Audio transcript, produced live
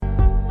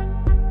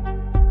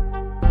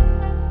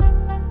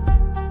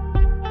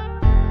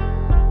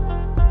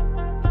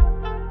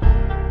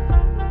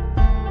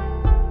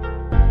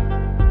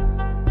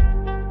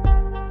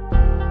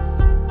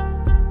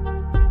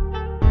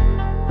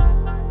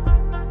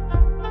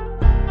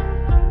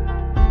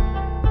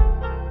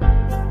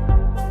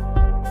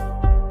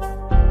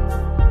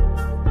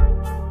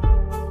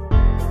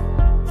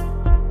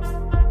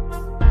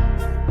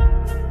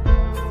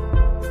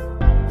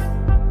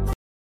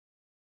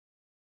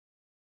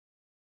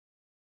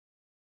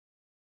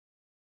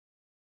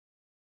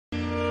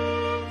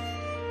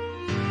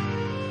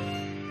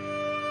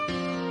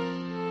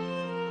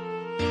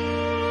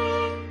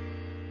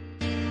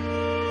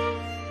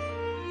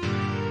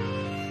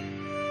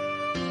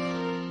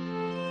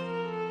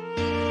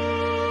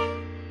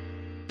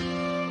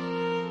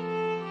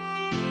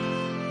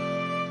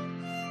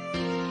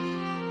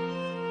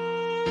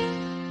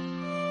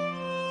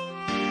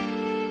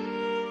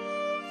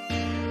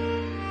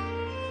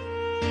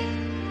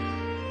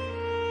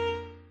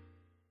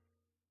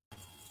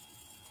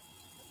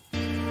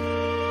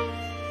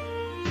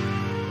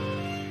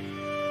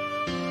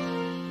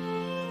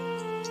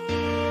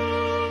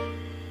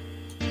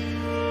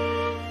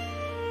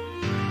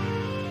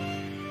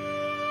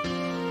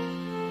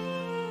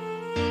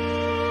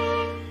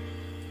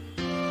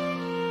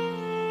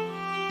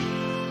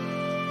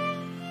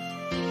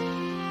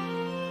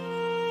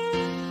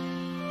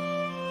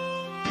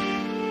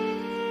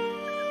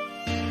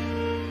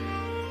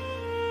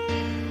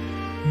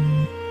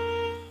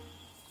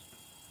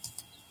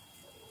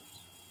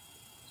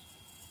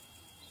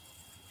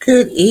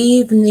Good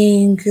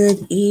evening.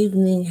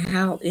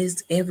 How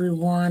is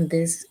everyone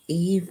this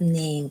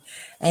evening?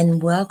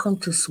 And welcome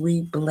to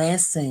Sweet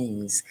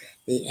Blessings,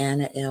 the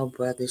Anna L.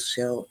 Brothers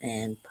Show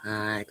and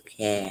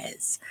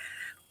Podcast.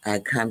 I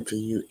come to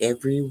you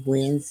every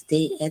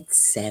Wednesday at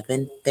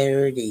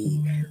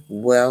 7:30.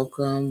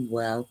 Welcome,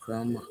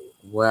 welcome,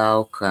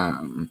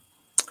 welcome.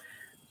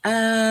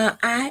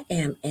 I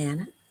am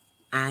Anna.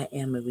 I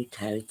am a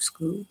retired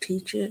school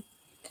teacher.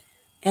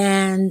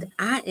 And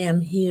I am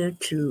here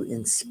to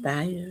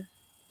inspire,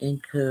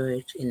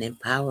 encourage, and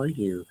empower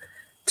you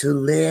to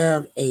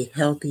live a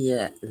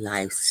healthier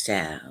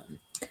lifestyle.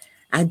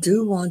 I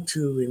do want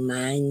to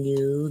remind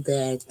you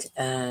that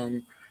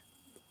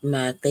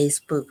my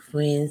Facebook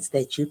friends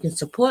that you can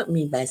support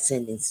me by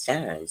sending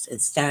stars,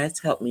 and stars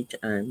help me to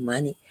earn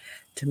money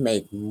to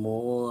make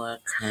more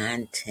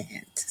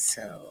content.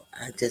 So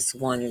I just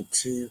wanted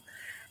to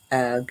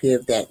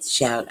give that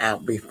shout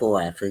out before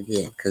I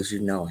forget, because I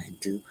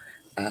do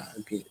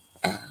get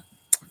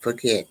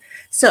forget.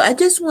 So I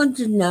just wanted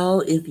to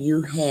know if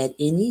you had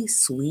any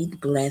sweet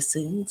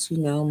blessings.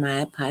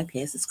 My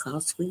podcast is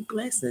called Sweet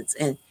Blessings,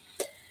 and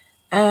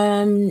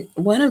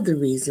one of the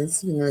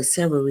reasons,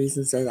 several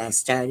reasons that I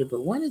started,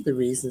 but one of the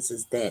reasons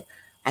is that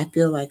I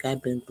feel like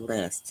I've been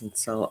blessed, and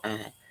so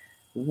I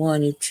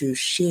wanted to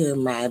share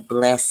my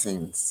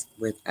blessings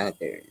with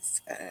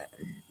others.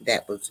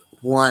 That was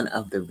one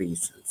of the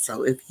reasons.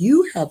 So if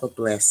you have a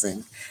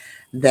blessing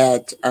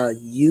that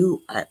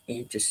you are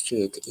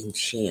interested in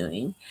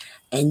sharing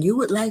and you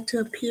would like to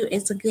appear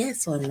as a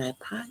guest on my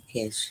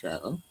podcast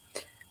show,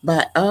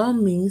 by all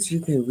means, you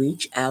can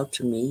reach out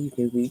to me. You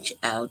can reach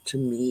out to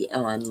me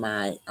on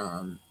my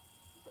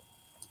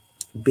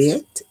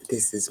Bit.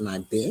 This is my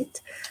Bit.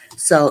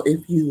 So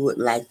if you would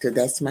like to,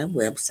 that's my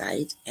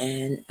website,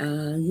 and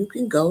you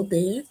can go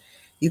there.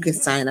 You can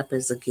sign up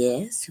as a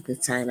guest. You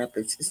can sign up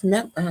as it's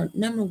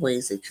number of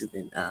ways that you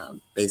can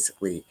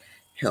basically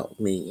help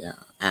me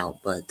out.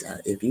 But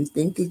if you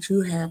think that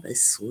you have a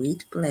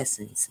sweet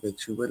blessings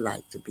that you would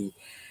like to be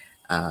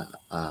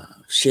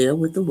share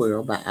with the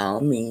world, by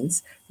all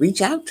means, reach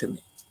out to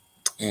me.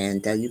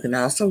 And you can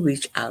also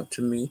reach out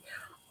to me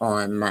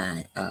on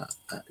my,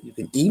 you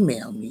can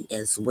email me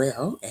as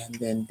well. And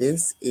then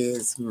this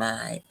is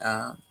my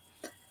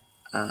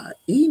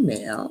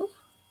email.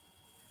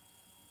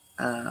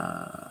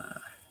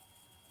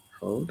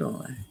 Hold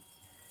on.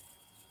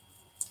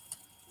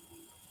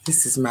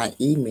 This is my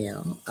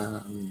email.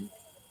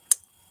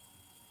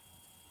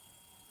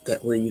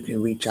 That way you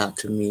can reach out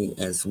to me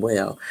as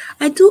well.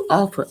 I do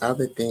offer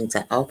other things.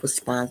 I offer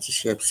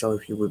sponsorship. So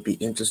if you would be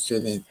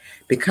interested in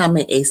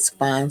becoming a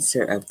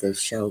sponsor of the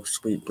show,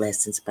 Sweet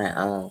Blessings, by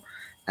all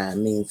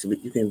means,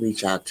 you can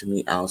reach out to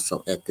me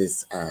also at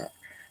this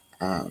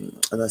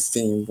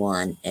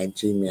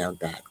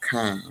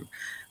thescene1@gmail.com.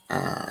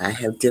 I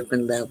have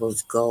different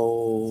levels,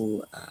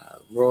 gold,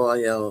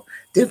 royal,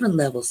 different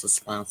levels of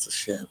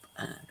sponsorship.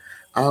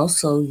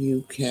 Also,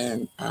 you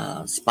can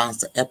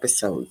sponsor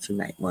episodes. You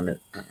might want to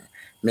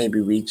maybe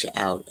reach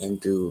out and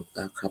do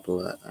a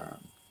couple of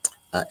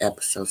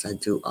episodes. I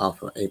do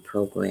offer a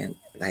program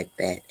like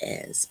that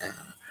as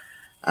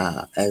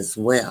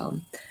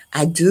well.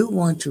 I do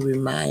want to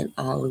remind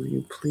all of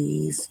you,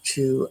 please,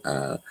 to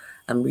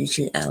I'm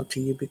reaching out to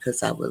you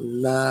because I would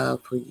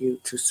love for you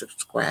to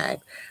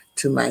subscribe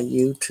to my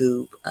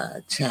YouTube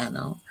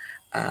channel.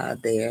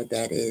 There,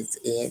 that is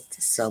it.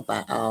 So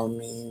by all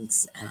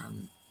means,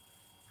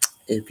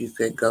 if you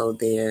could go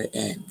there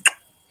and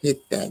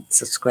hit that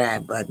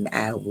subscribe button,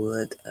 I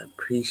would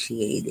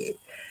appreciate it.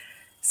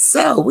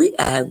 So we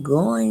are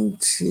going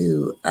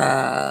to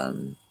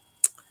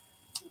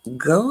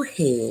go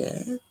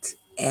ahead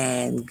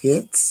and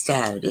get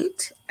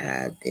started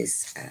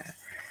this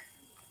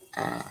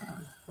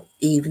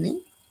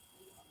evening.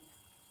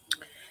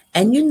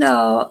 And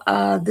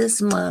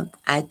this month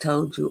I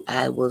told you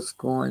I was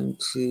going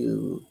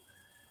to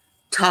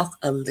talk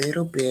a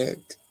little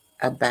bit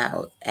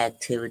about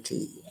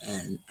activity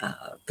and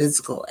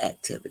physical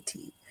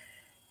activity,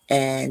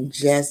 and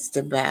just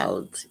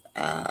about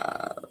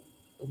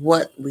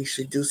what we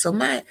should do. So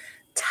my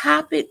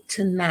topic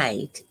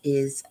tonight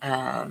is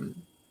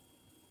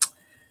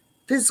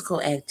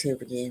physical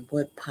activity and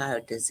what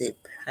part does it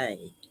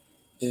play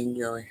in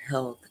your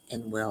health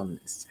and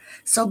wellness.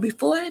 So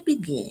before I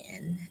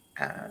begin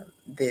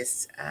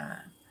this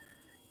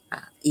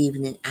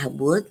evening, I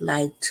would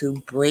like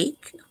to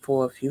break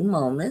for a few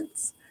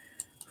moments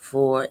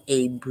for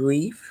a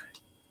brief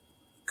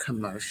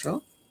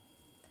commercial,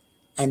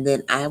 and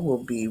then I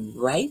will be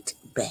right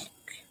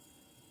back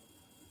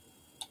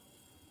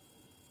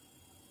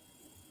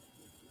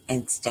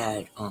and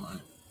start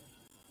on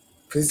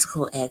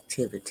physical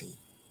activity.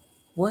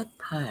 What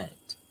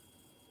part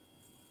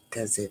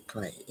does it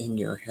play in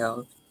your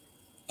health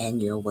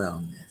and your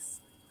wellness?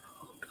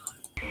 Hold on.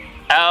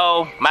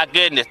 Oh my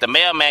goodness, the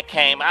mailman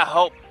came. I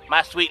hope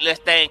my sweet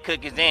little thing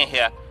cookies in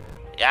here.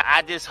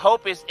 I just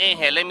hope it's in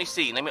here. Let me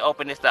see. Let me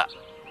open this up.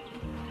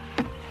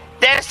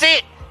 That's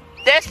it.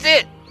 That's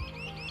it.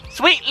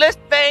 Sweet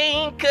little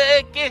thing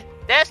cookies.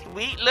 that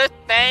sweet little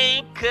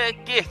thing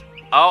cookie.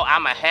 Oh,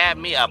 I'ma have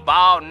me a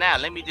ball now.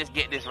 Let me just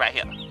get this right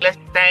here.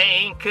 Little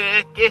thing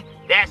cookie,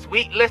 that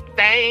sweet little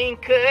thing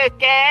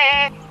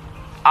cookie.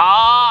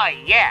 Oh,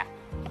 yeah.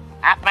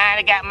 I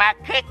finally got my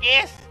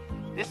cookies.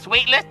 This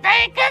sweet little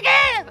thing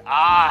cookies.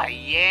 Oh,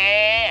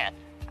 yeah.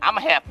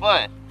 I'ma have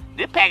fun.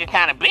 This package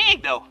kind of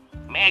big, though.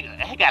 Man,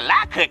 it got a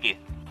lot of cookies.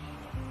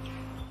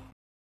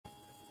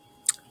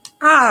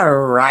 All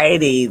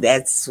righty,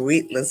 that's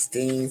Sweet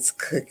Listine's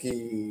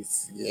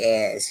cookies.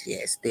 Yes,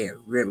 they're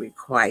really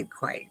quite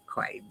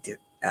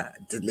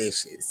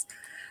delicious.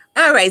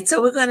 All right,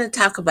 so we're going to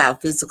talk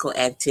about physical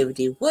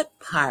activity. What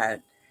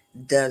part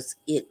does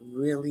it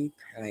really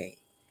play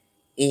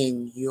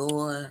in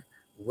your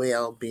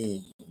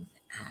well-being?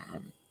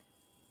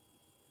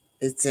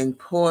 It's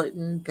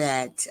important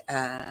that,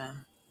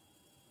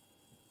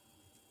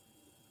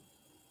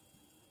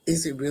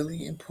 is it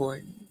really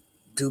important?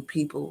 Do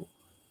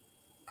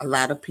a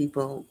lot of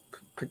people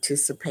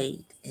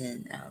participate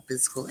in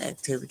physical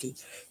activity?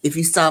 If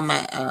you saw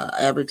my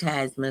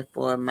advertisement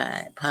for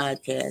my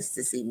podcast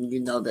this evening,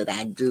 you know that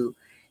I do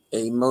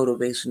a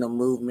motivational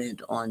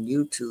movement on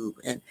YouTube,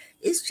 and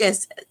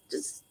it's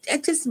I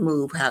just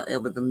move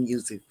however the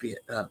music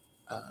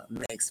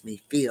makes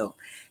me feel,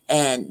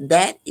 and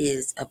that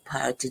is a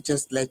part to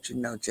just let you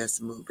know,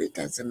 just move. It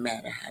doesn't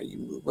matter how you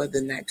move, whether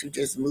or not you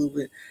just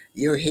moving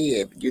your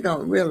head. You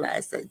don't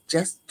realize that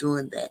just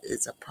doing that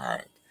is a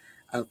part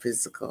of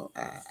physical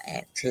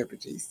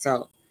activity.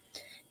 So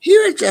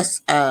here are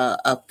just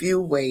a few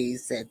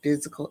ways that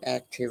physical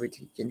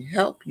activity can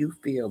help you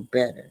feel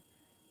better,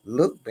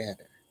 look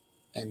better,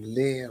 and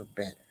live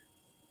better.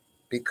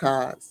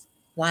 Because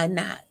why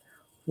not?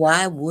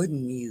 Why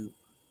wouldn't you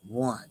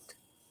want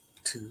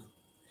to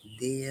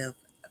live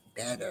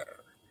better?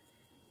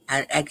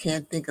 I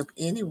can't think of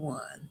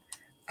anyone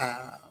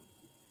uh,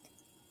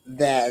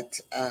 that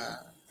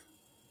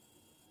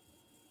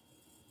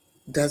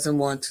doesn't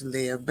want to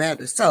live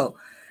better. So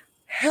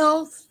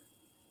health,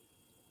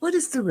 what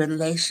is the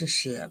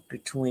relationship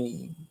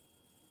between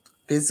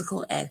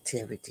physical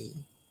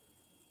activity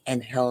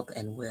and health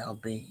and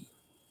well-being?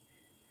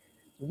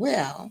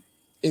 Well,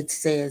 it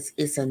says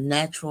it's a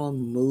natural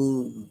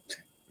mood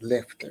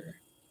lifter.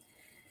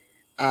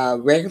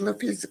 Regular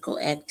physical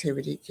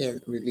activity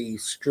can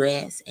relieve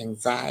stress,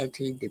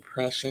 anxiety,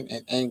 depression,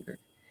 and anger.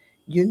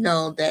 You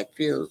know that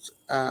feel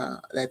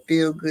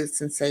good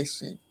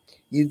sensation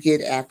you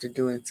get after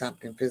doing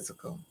something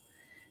physical.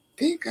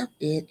 Think of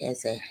it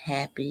as a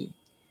happy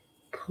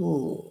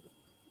pull,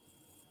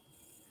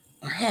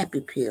 a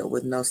happy pill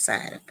with no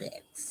side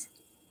effects.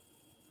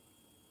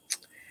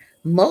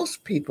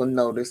 Most people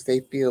notice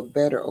they feel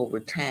better over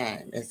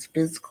time as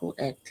physical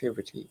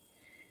activity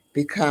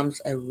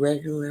becomes a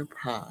regular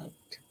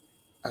part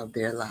of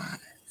their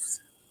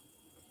lives.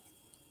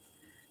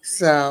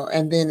 So,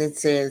 and then it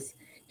says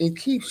it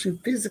keeps you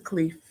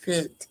physically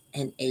fit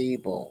and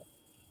able.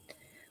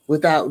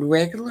 Without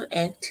regular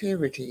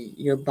activity,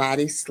 your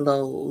body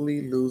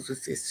slowly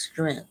loses its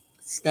strength,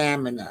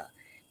 stamina,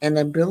 and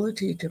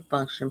ability to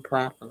function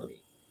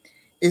properly.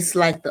 It's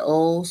like the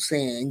old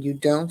saying, you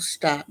don't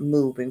stop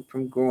moving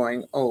from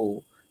growing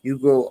old. You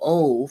grow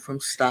old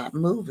from stop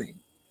moving.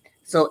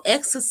 So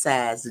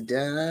exercise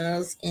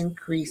does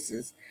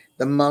increases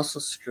the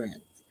muscle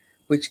strength,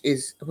 which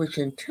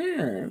in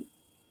turn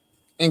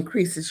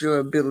increases your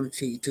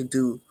ability to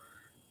do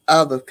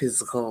other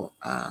physical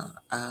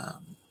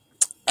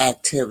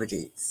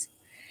activities.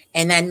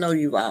 And I know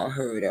you've all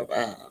heard of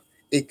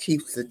it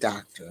keeps the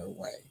doctor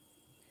away.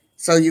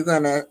 So you're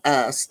going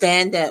to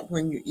stand up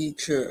when you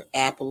eat your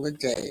apple a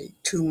day,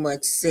 too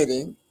much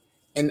sitting,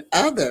 and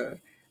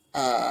other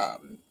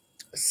um,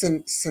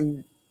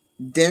 sedentary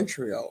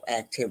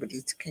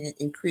activities can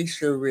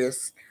increase your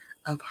risk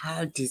of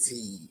heart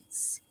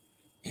disease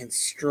and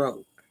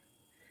stroke.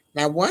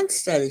 Now, one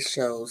study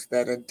shows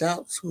that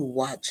adults who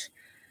watch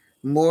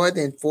more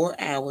than 4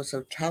 hours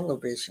of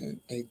television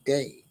a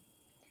day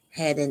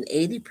had an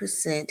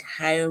 80%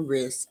 higher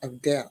risk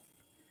of death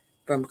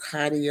from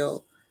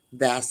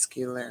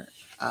cardiovascular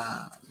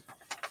um,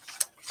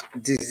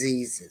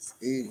 diseases.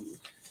 Ew,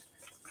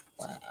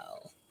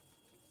 wow.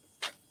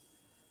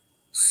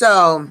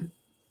 So,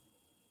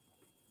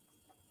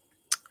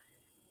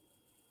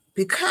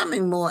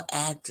 becoming more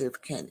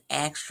active can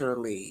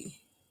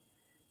actually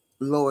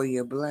lower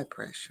your blood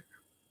pressure.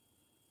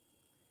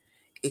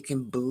 It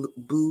can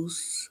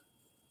boost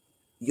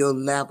your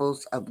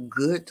levels of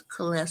good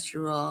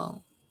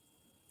cholesterol.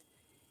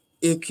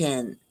 It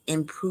can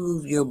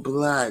improve your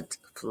blood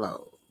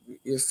flow,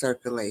 your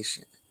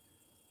circulation,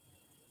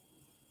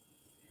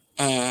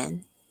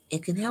 and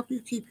it can help you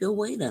keep your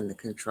weight under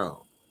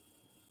control.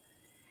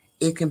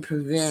 It can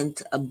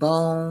prevent a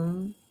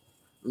bone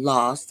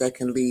loss that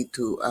can lead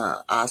to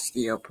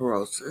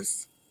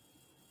osteoporosis.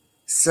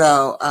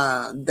 So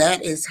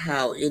that is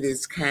how it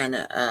is kind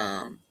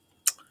of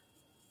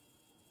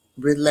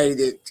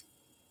related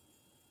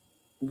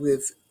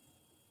with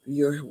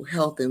your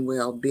health and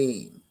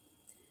well-being.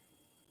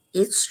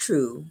 It's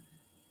true,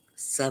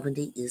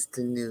 70 is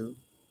the new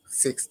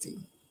 60.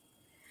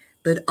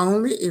 but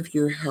only if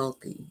you're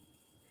healthy.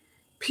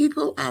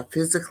 People are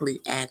physically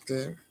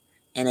active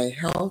and a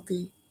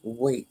healthy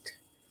weight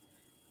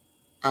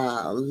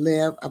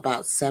live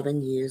about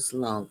 7 years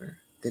longer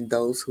than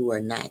those who are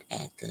not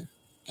active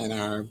and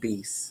are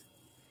obese.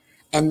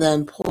 And the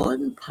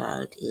important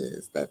part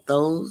is that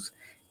those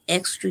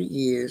extra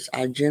years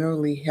are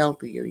generally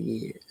healthier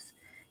years.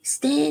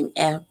 Staying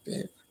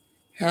active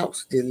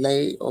helps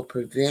delay or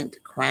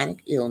prevent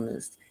chronic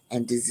illness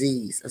and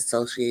disease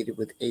associated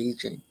with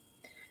aging.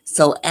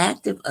 So,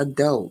 active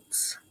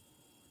adults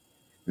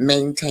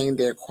maintain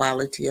their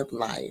quality of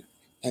life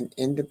and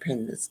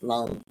independence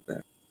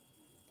longer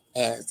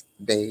as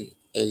they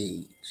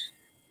age.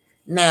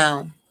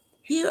 Now,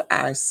 here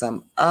are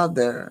some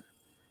other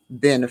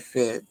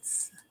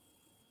benefits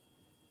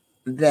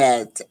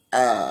that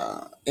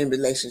in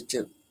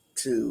relationship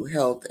to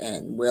health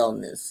and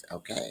wellness.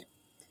 Okay,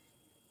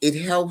 it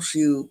helps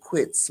you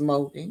quit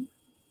smoking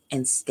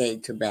and stay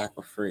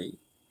tobacco free.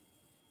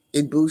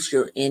 It boosts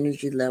your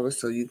energy level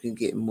so you can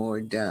get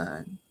more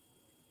done.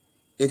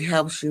 It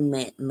helps you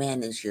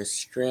manage your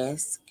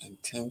stress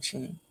and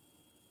tension.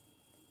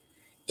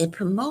 It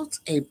promotes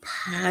a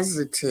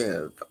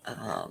positive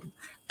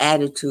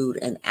attitude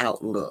and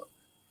outlook,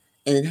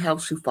 and it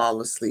helps you fall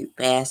asleep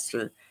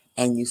faster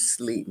and you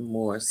sleep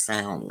more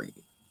soundly.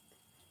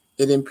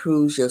 It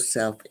improves your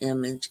self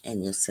image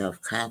and your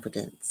self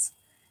confidence,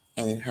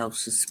 and it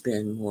helps you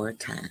spend more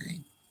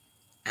time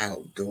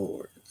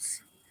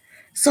outdoors.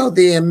 So,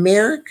 the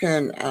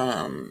American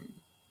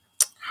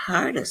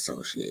Heart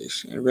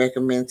Association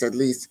recommends at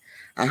least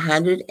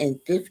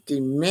 150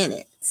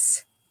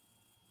 minutes.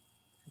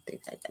 I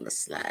think I got a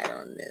slide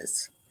on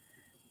this.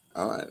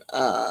 On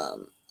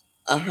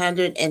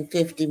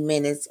 150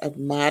 minutes of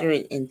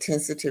moderate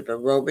intensity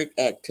aerobic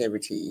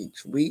activity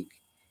each week.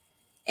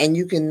 And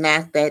you can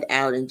knock that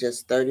out in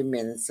just 30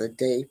 minutes a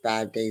day,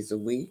 5 days a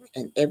week.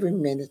 And every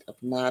minute of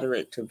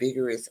moderate to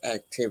vigorous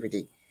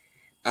activity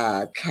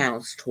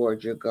counts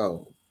toward your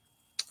goal.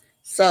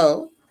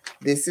 So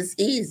this is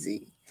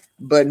easy,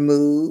 but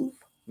move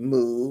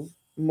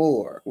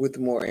more with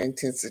more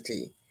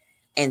intensity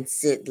and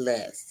sit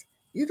less.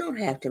 You don't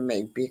have to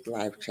make big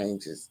life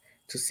changes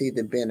to see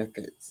the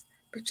benefits,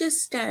 but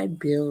just start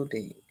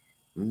building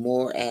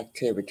more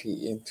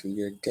activity into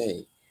your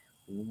day,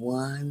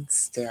 one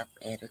step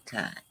at a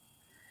time.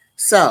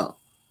 So,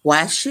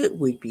 why should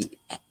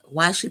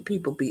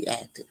people be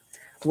active?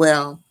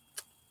 Well,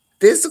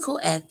 physical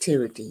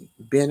activity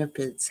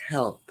benefits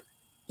health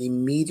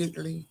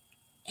immediately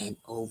and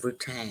over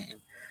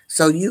time.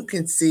 So you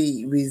can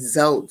see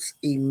results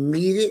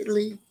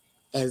immediately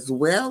as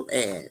well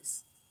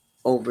as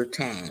over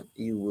time.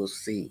 You will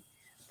see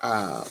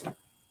uh,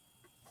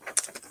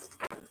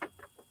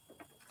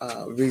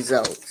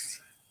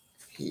 results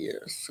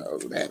here. So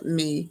let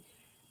me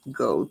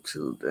go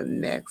to the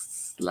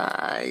next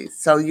slide.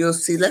 So you'll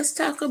see, let's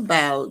talk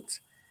about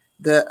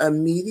the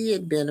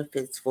immediate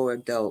benefits for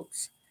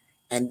adults.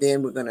 And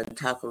then we're going to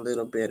talk a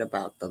little bit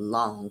about the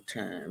long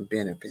term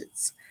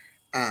benefits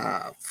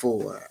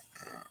for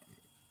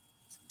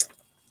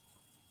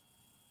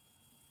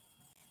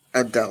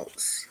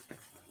adults.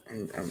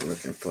 And I'm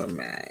looking for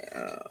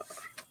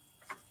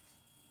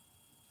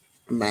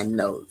my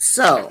notes.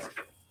 So,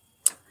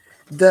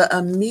 the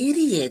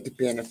immediate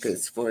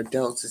benefits for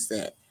adults is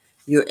that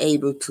you're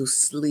able to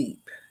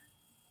sleep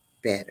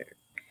better.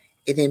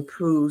 It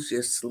improves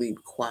your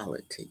sleep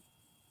quality.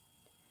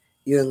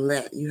 You'll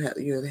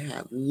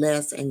have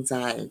less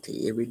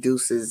anxiety. It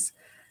reduces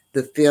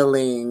the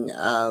feeling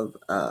of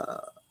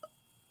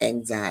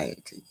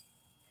anxiety.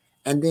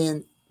 And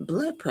then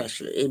blood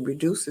pressure. It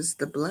reduces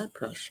the blood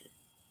pressure.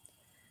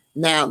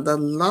 Now, the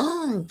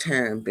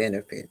long-term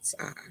benefits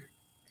are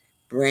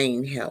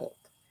brain health.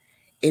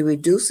 It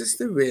reduces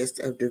the risk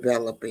of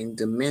developing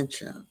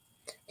dementia,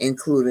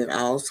 including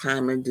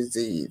Alzheimer's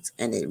disease,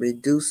 and it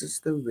reduces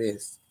the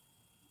risk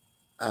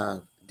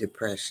of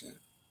depression.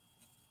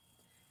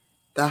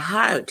 The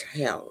heart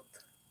health.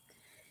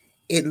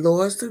 It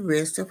lowers the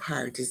risk of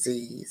heart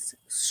disease,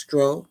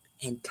 stroke,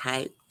 and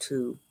type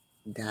 2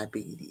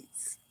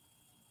 diabetes.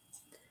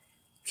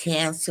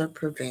 Cancer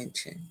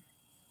prevention.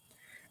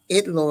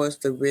 It lowers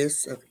the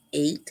risk of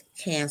 8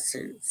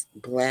 cancers: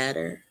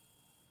 bladder,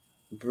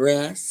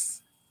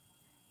 breast,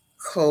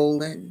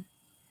 colon,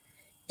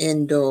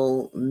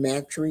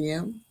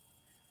 endometrium,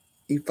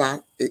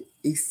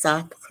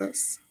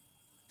 esophagus,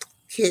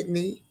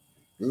 kidney,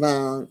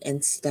 lung,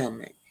 and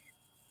stomach.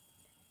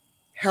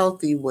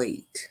 Healthy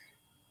weight.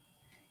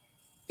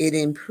 It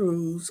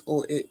improves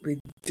or it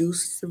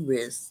reduces the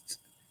risk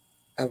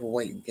of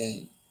weight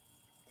gain.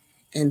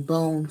 And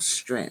bone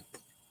strength.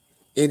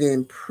 It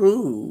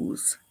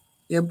improves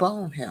your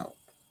bone health.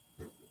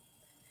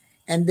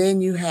 And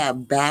then you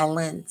have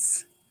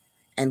balance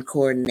and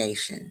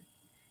coordination,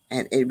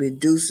 and it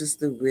reduces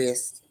the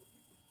risk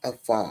of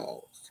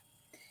falls.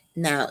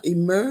 Now,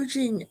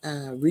 emerging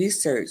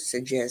research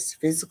suggests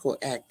physical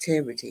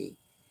activity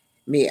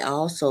may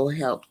also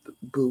help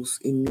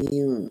boost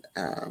immune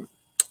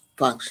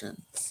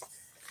functions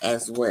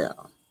as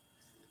well.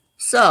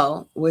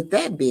 So, with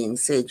that being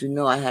said,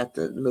 I have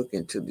to look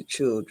into the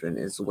children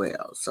as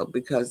well. So,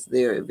 because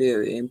they're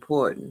very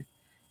important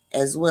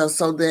as well.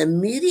 So, the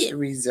immediate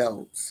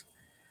results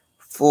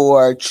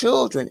for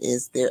children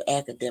is their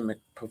academic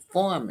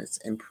performance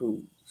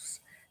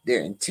improves,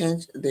 their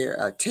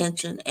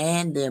attention,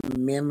 and their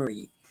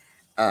memory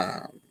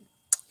um,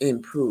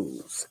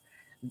 improves.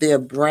 Their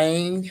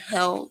brain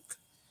health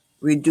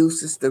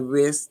reduces the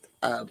risk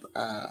of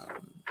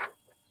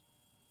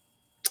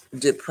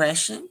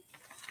depression,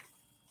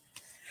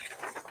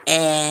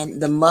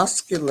 and the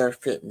muscular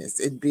fitness.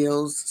 It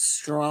builds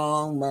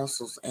strong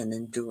muscles and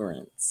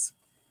endurance.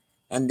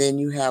 And then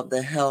you have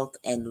the health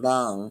and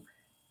lung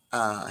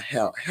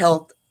health.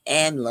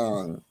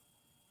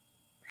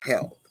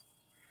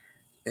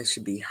 It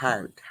should be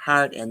heart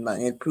and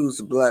lung. It improves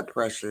blood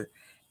pressure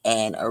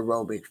and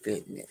aerobic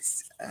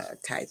fitness.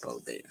 Typo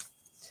there.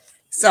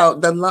 So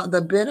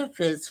the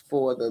benefits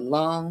for the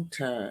long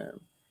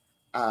term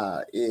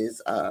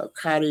is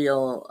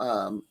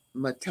cardio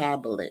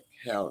metabolic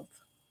health,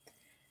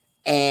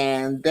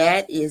 and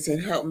that is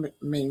it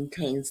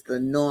maintains the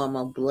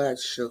normal blood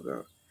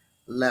sugar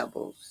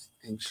levels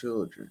in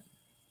children.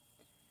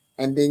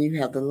 And then you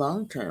have the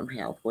long-term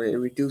health, where it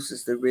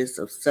reduces the risk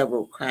of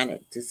several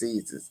chronic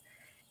diseases,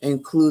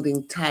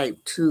 including type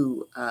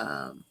 2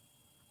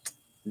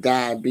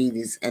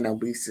 diabetes and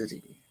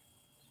obesity.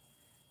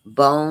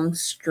 Bone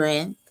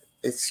strength,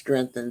 it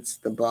strengthens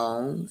the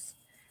bones.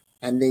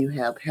 And then you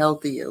have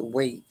healthier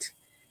weight.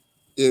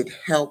 It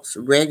helps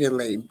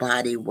regulate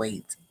body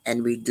weight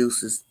and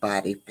reduces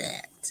body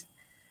fat.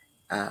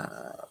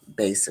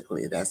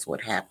 Basically, that's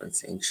what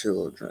happens in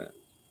children.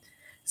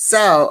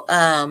 So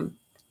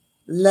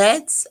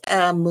let's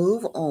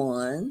move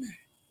on.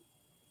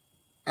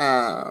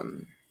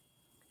 Um,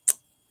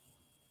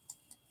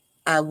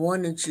 I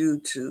wanted you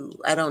to,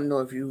 I don't know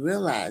if you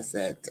realize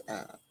that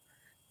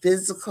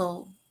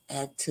physical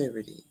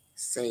activity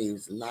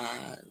saves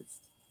lives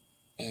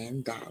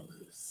and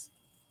dollars.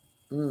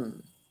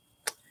 Mm.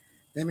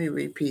 Let me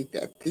repeat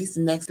that. These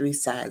next three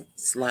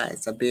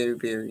slides are very,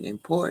 very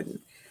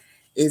important.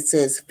 It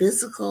says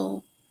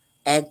physical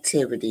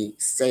activity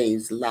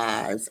saves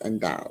lives and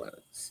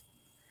dollars.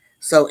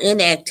 So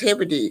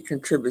inactivity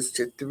contributes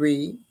to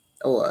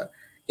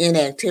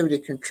inactivity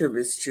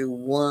contributes to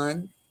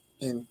 1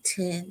 in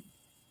 10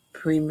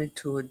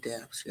 premature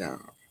deaths,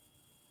 y'all.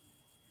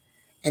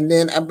 And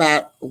then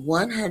about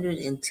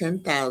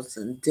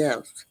 110,000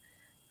 deaths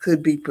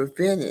could be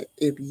prevented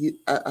if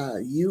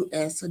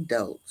U.S.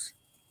 adults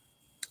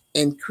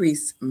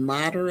increase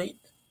moderate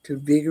to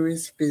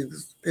vigorous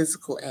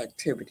physical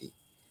activity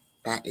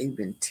by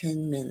even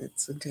 10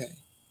 minutes a day.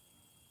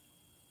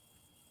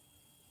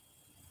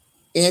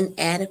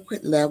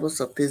 Inadequate levels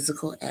of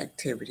physical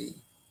activity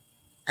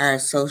are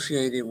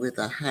associated with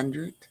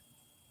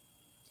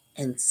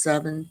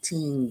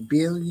 $117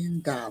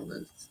 billion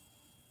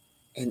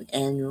in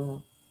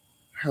annual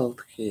health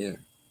care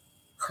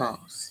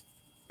costs.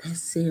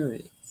 That's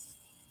serious.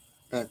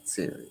 That's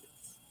serious.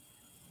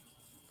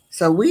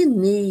 So we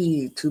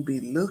need to be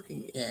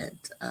looking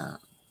at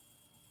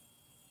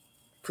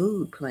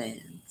food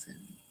plans and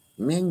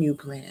menu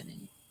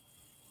planning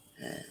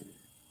and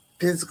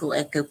physical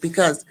activity,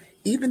 because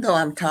even though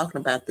I'm talking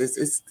about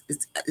this,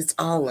 it's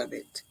all of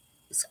it.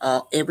 It's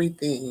all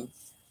everything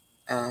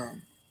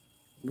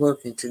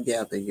working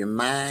together. Your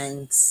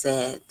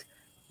mindset,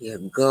 your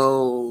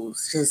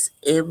goals, just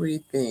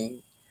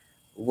everything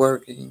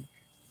working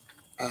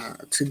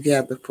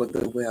together for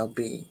the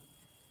well-being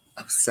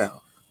of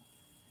self.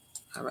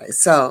 All right,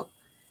 so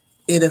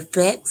it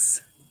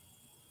affects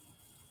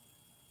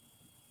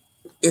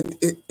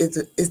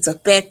its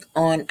effect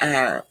on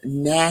our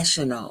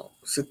national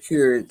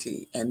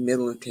security and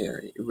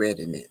military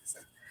readiness.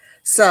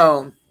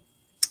 So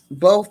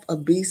both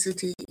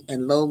obesity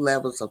and low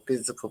levels of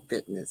physical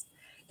fitness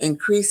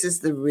increases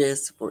the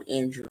risk for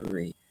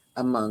injury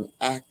among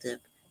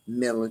active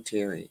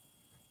military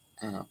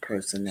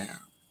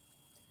personnel.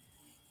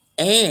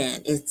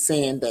 And it's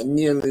saying that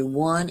nearly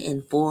 1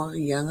 in 4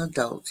 young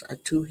adults are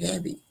too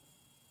heavy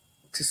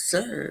to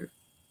serve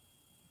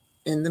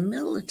in the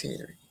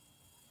military.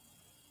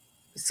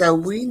 So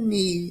we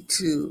need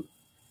to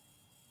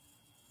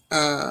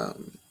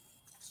um,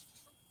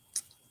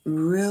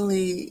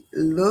 really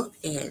look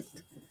at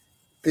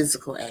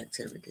physical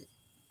activity.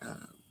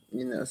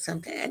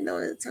 Sometimes I know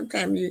that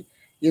sometimes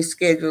your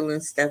schedule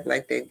and stuff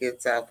like that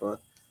gets off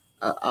of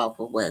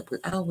whack,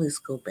 but I always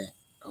go back.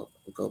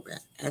 Go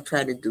back. I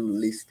try to do at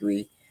least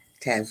 3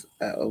 times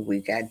a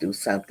week. I do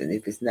something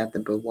if it's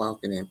nothing but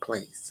walking in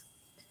place,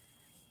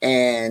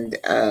 and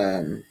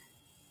I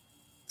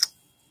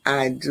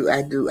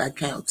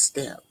count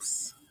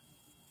steps,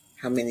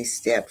 how many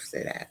steps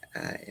that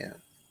I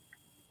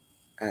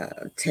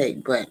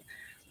take, but.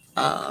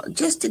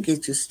 Just to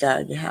get you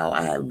started, how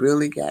I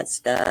really got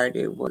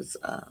started was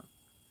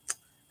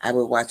I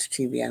would watch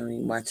TV. I don't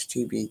even watch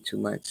TV too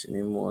much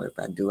anymore. If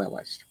I do, I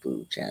watch the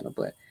Food Channel.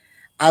 But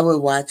I would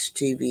watch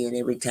TV, and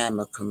every time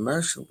a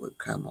commercial would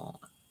come on,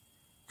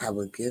 I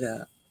would get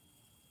up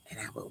and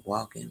I would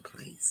walk in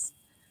place.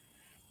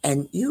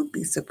 And you'd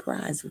be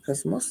surprised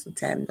because most of the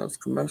time those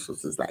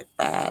commercials is like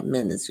 5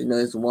 minutes.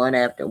 It's one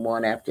after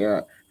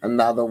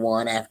another,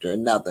 one after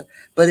another.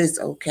 But it's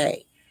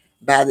okay.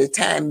 By the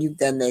time you've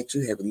done that,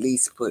 you have at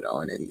least put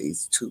on at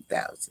least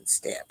 2,000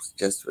 steps.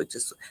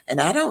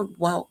 And I don't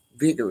walk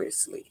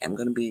vigorously. I'm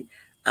going to be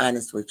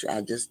honest with you.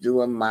 I just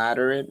do a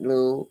moderate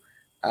little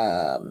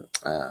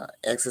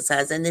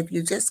exercise. And if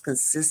you're just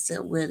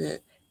consistent with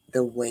it,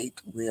 the weight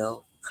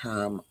will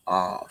come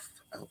off.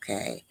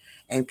 Okay,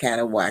 and kind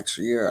of watch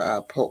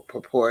your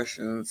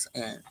proportions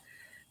and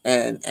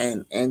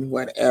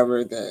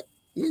whatever that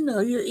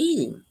you're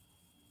eating.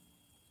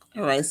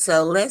 All right,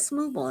 so let's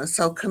move on.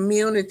 So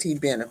community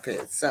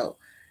benefits. So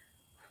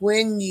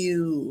when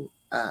you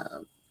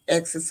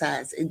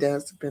exercise, it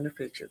does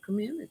benefit your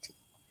community.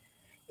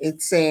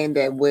 It's saying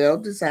that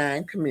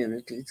well-designed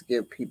communities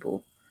give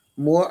people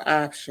more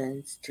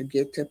options to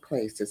get to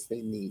places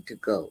they need to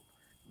go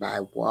by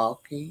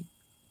walking,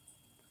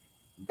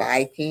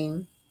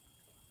 biking,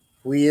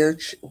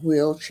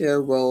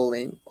 wheelchair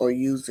rolling, or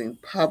using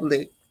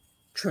public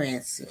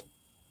transit.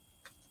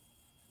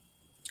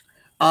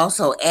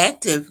 Also,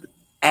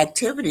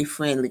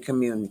 activity-friendly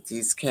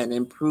communities can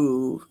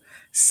improve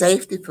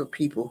safety for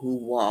people who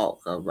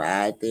walk or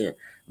ride their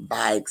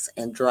bikes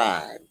and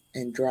drive.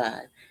 And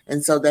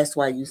so that's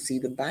why you see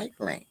the bike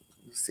lane.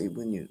 You see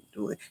when you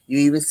do it. You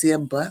even see a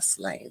bus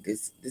lane.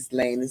 This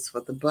lane is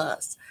for the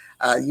bus.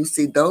 You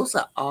see those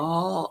are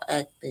all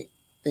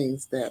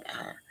things that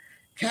are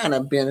kind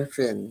of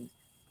benefiting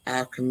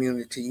our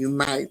community.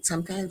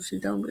 Sometimes you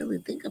don't really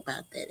think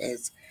about that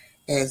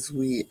as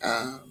we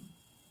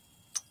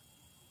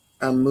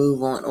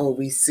move on, or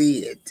we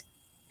see it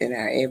in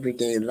our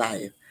everyday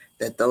life,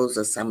 that those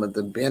are some of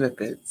the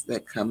benefits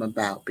that come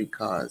about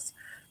because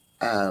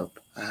of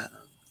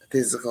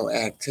physical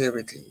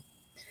activity.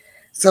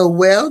 So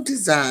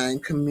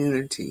well-designed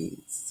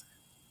communities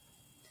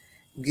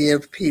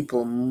give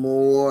people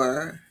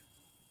more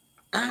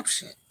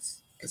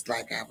options. It's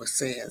like I was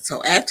saying.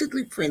 So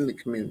actively friendly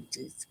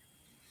communities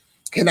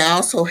can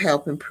also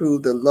help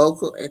improve the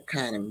local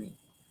economy,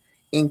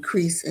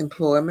 increase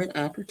employment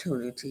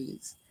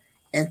opportunities,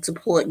 and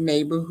support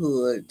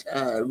neighborhood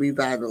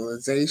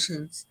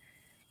revitalizations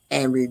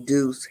and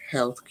reduce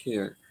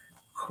healthcare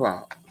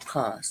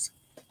costs.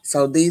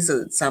 So these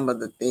are some of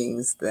the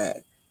things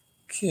that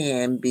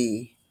can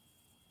be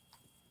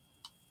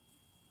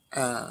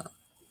uh,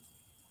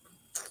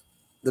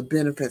 the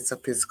benefits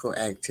of physical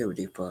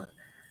activity for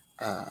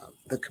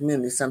the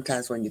community.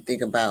 Sometimes when you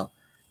think about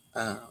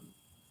um,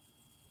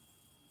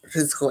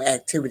 physical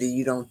activity,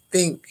 you don't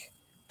think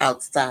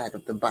outside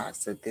of the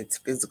box that this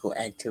physical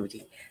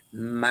activity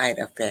might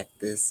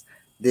affect this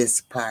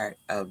part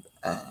of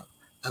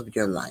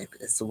your life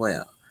as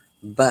well.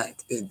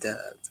 But it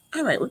does.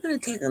 All right, we're going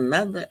to take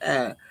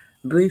another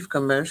brief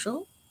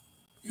commercial,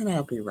 and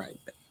I'll be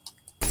right back.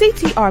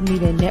 CTR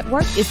Media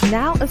Network is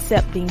now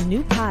accepting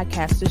new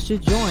podcasters to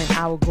join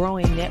our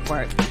growing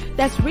network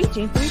that's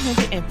reaching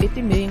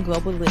 350 million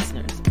global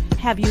listeners.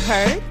 Have you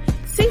heard?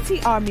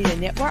 CTR Media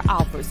Network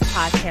offers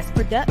podcast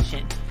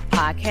production,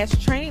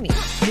 podcast training,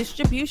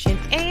 distribution,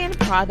 and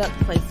product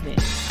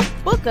placement.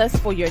 Book us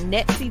for your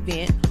next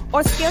event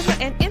or schedule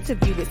an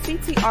interview with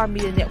CTR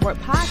Media Network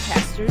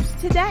podcasters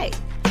today.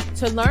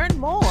 To learn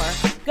more,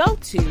 go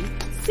to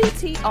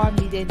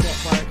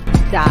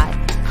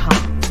ctrmedianetwork.com.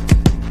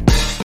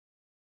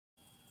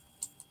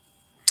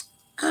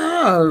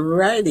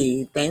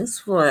 Alrighty, thanks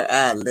for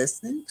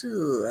listening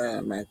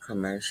to my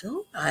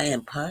commercial. I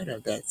am part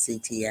of that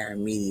CTR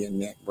Media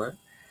Network.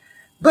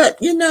 But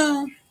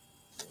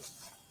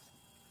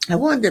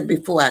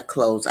before I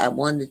close, I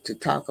wanted to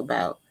talk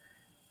about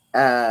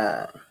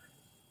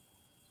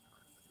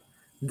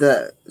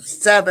the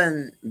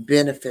 7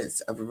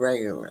 benefits of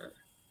regular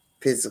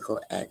physical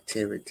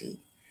activity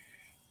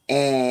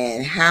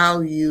and how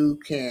you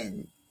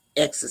can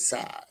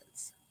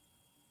exercise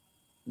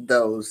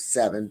those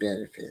 7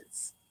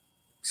 benefits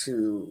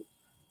to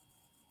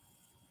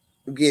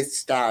get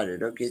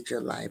started or get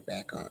your life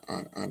back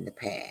on the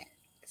path.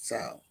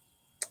 So,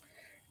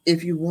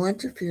 if you want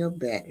to feel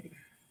better,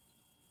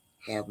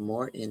 have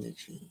more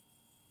energy,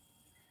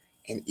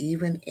 and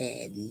even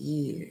add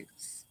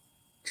years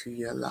to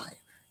your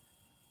life,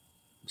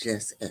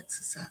 just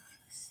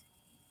exercise.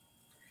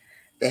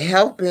 The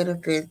health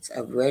benefits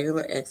of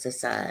regular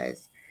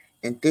exercise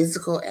and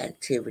physical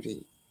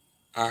activity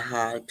are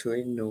hard to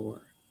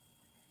ignore.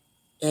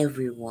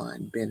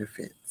 Everyone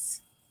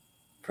benefits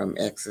from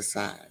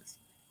exercise,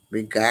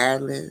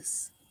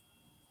 regardless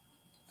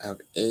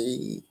of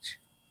age,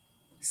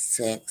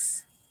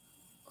 sex,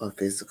 or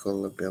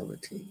physical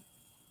ability.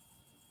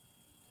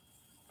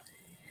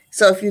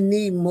 So if you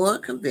need more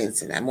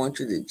convincing, I want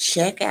you to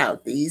check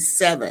out these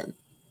 7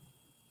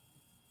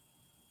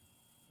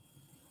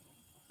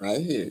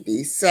 right here,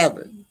 these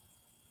 7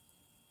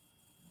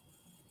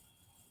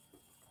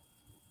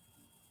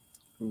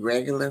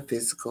 regular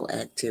physical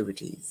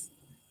activities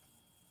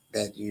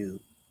that you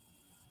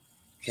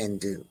can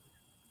do.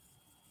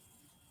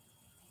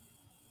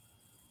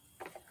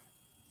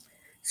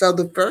 So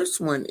the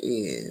first one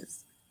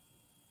is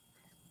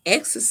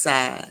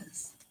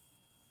exercise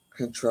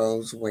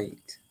controls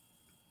weight.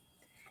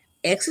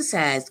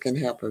 Exercise can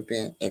help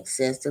prevent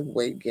excessive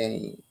weight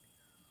gain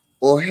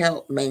or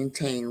help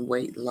maintain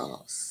weight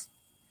loss.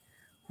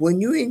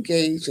 When you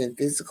engage in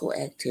physical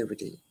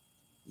activity,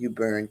 you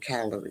burn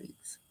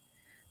calories.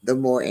 The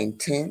more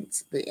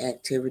intense the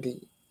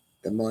activity,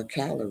 the more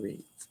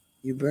calories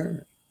you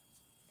burn.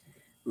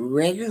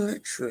 Regular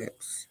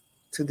trips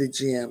to the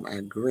gym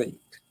are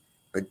great,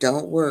 but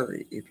don't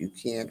worry if you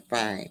can't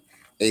find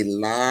a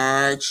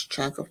large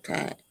chunk of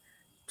time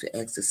to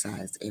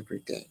exercise every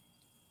day.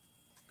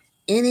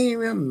 Any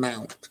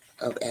amount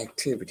of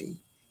activity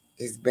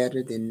is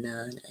better than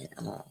none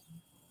at all.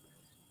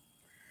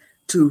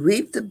 To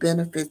reap the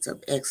benefits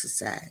of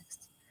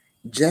exercise,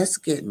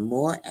 just get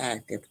more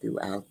active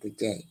throughout the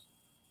day.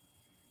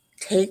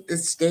 Take the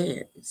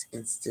stairs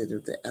instead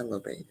of the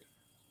elevator.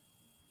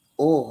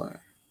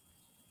 Or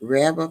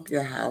rev up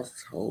your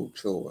household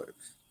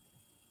chores.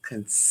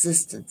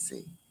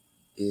 Consistency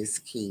is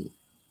key.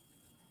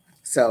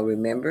 So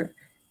remember,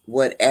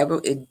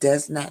 whatever, it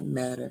does not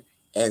matter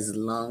as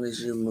long as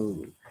you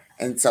move.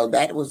 And so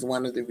that was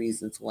one of the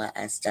reasons why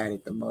I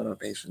started the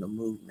motivational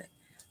movement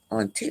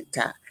on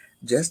TikTok,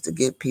 just to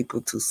get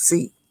people to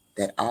see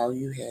that all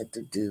you had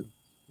to do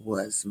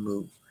was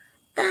move.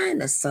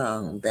 Find a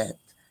song that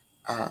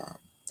uh,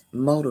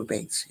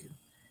 motivates you,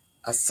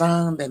 a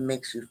song that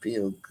makes you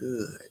feel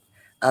good,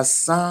 a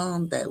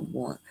song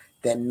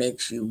that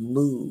makes you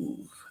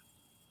move,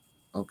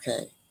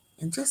 okay?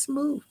 And just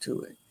move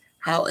to it.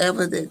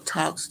 However that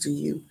talks to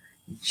you,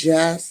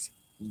 just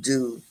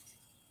do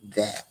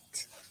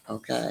that,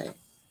 okay?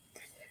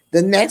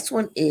 The next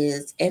one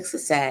is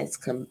exercise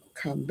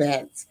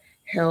combats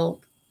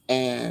health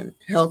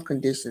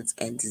conditions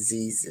and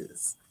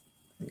diseases,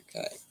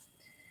 okay?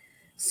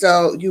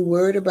 So you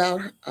worried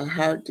about a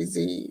heart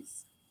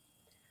disease,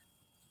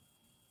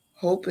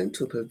 hoping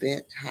to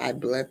prevent high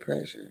blood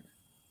pressure.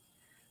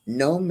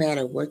 No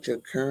matter what your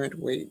current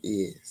weight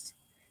is,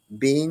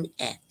 being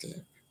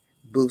active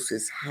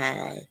boosts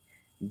high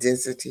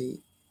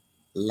density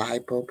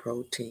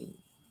lipoprotein,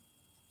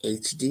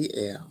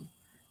 HDL,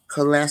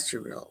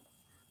 cholesterol,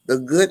 the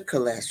good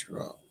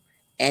cholesterol,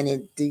 and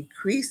it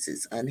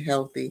decreases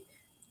unhealthy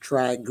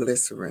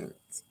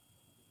triglycerides.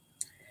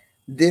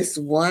 This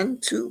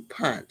 1-2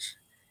 punch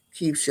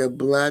keeps your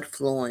blood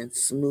flowing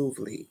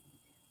smoothly,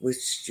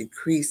 which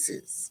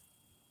decreases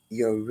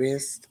your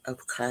risk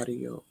of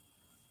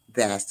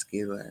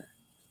cardiovascular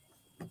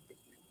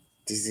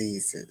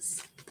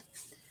diseases.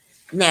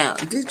 Now,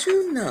 did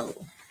you know?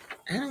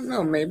 I don't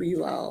know, maybe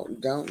you all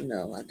don't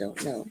know. I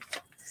don't know.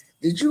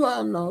 Did you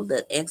all know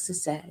that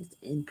exercise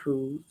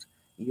improves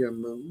your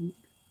mood?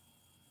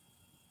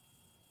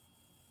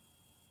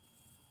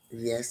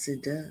 Yes,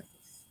 it does.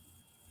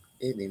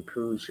 It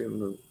improves your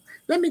mood.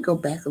 Let me go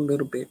back a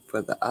little bit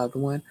for the other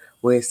one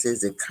where it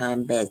says it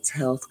combats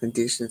health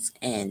conditions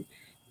and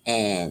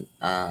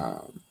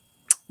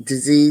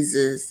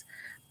diseases.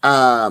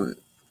 Um,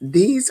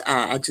 these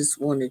are, I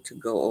just wanted to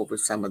go over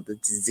some of the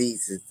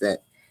diseases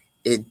that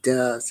it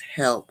does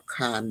help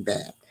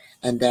combat,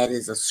 and that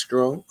is a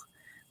stroke,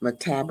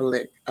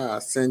 metabolic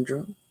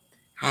syndrome,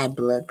 high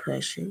blood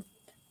pressure,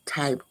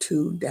 type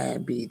 2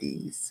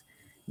 diabetes,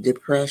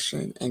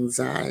 depression,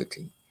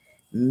 anxiety,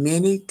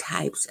 many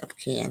types of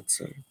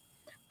cancer,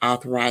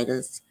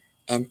 arthritis,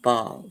 and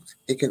falls.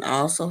 It can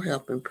also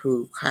help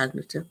improve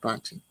cognitive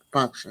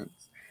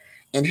functions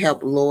and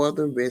help lower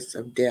the risk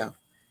of death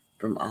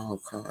from all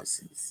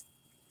causes.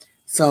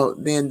 So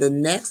then the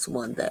next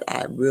one that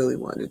I really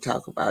want to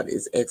talk about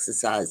is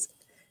exercise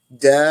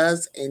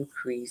does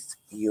increase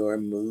your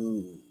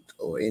mood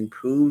or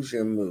improves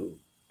your mood.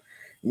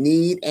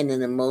 Need an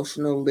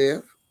emotional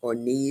lift or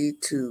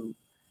need to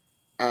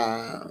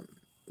um,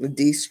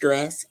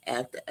 de-stress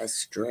after a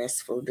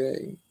stressful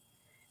day.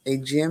 A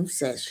gym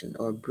session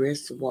or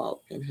brisk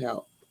walk can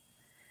help.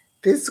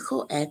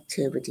 Physical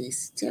activity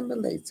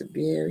stimulates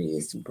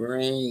various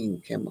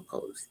brain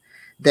chemicals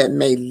that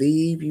may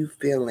leave you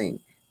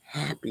feeling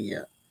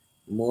happier,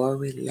 more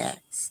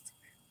relaxed,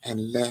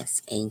 and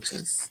less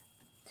anxious.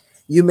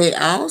 You may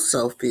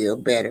also feel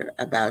better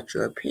about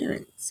your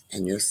appearance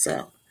and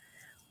yourself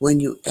when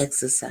you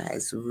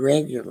exercise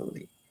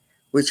regularly,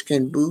 which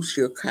can boost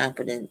your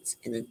confidence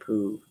and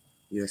improve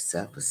your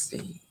self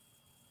esteem.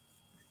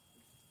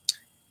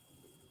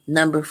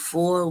 Number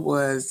 4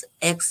 was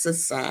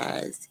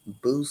exercise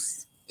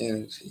boosts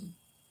energy.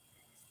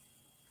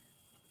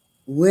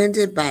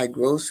 Winded by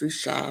grocery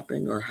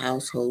shopping or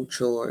household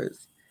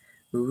chores,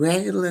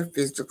 regular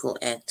physical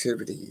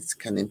activities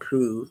can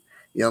improve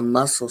your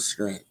muscle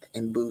strength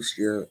and boost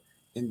your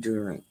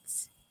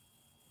endurance.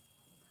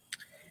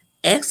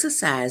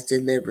 Exercise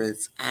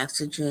delivers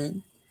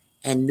oxygen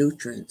and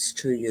nutrients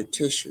to your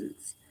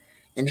tissues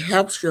and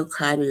helps your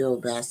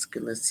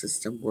cardiovascular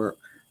system work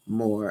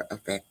more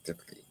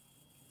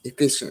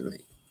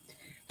efficiently.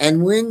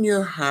 And when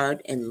your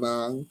heart and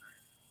lung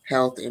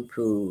health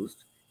improves,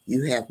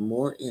 you have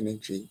more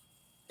energy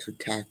to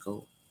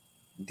tackle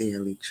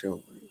daily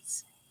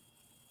chores.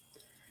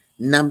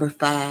 Number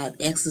 5,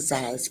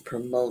 exercise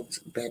promotes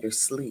better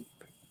sleep.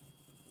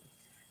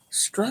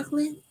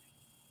 Struggling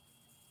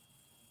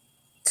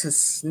to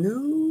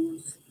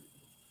snooze?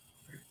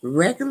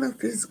 Regular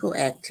physical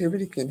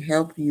activity can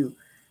help you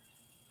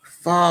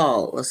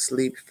fall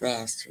asleep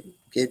faster,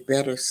 get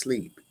better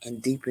sleep,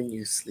 and deepen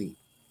your sleep.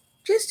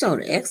 Just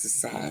don't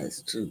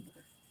exercise too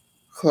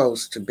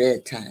close to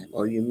bedtime,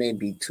 or you may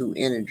be too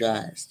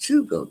energized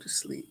to go to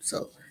sleep.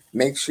 So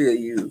make sure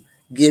you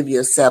give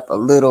yourself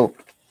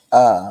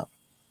uh,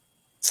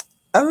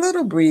 a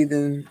little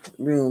breathing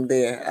room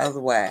there.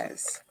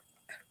 Otherwise,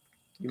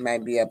 you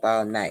might be up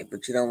all night,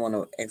 but you don't want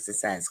to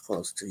exercise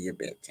close to your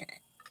bedtime.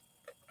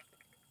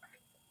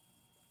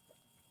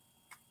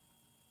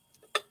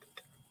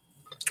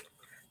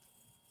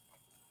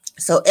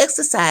 So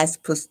exercise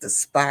puts the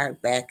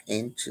spark back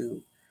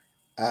into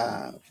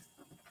uh,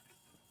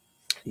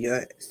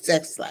 your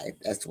sex life.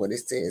 That's what it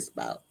says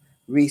about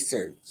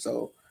research.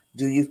 So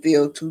do you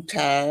feel too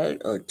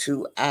tired or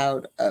too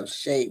out of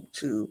shape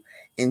to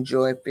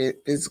enjoy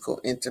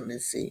physical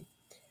intimacy?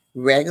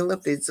 Regular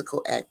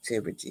physical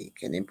activity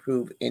can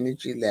improve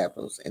energy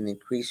levels and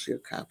increase your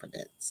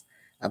confidence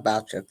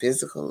about your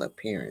physical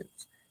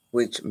appearance,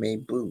 which may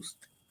boost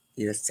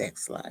your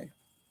sex life.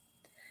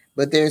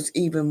 But there's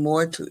even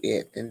more to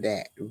it than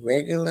that.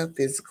 Regular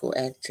physical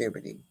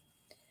activity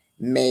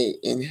may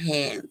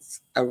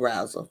enhance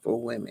arousal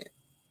for women,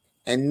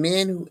 and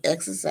men who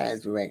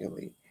exercise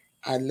regularly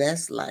are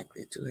less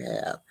likely to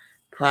have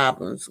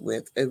problems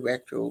with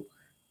erectile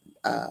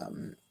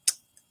um,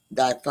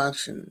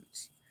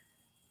 dysfunctions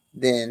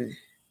than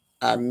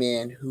are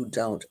men who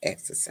don't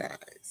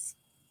exercise.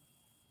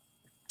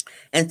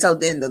 And so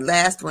then the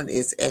last one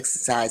is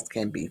exercise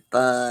can be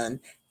fun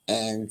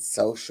and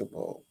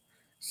sociable.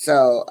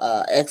 So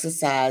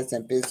exercise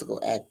and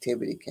physical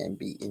activity can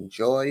be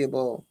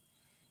enjoyable.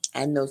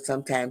 I know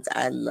sometimes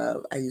I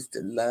used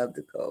to love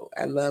to go.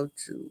 I love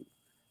to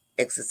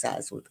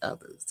exercise with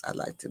others. I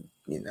like to,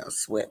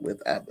 sweat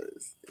with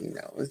others.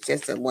 It's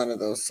just one of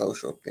those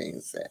social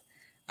things that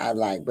I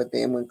like. But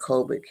then when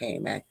COVID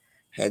came, I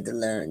had to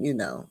learn,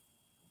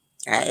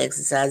 I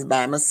exercise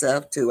by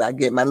myself too. I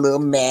get my little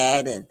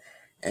mat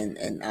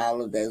and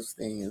all of those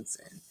things.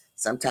 And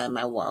sometimes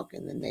I walk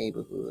in the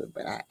neighborhood,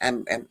 but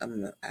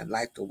I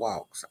like to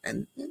walk.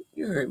 And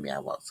you heard me. I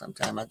walk.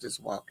 Sometimes I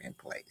just walk in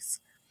place.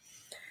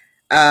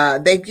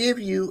 They give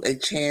you a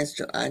chance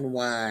to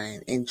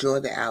unwind, enjoy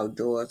the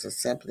outdoors, or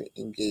simply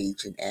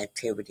engage in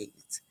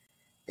activities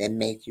that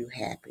make you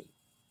happy.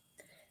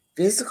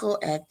 Physical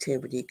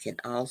activity can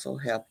also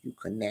help you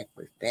connect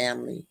with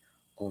family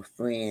or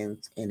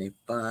friends in a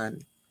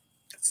fun,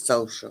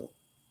 social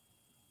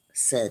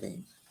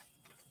setting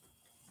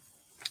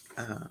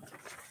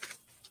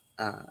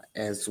uh,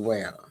 as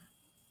well.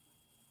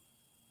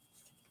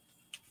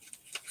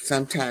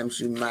 Sometimes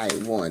you might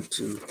want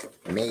to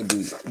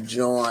maybe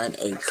join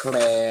a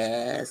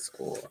class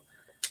or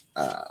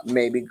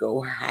maybe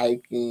go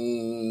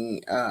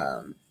hiking.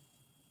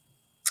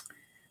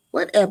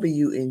 Whatever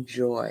you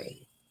enjoy,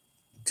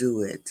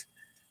 do it.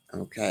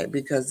 Okay,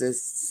 because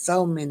there's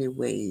so many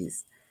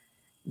ways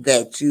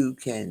that you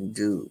can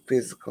do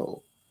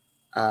physical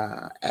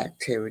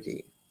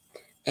activity.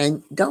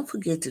 And don't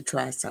forget to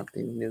try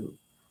something new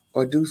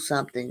or do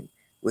something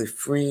with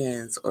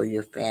friends or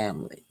your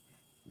family.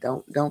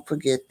 Don't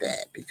forget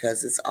that,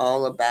 because it's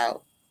all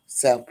about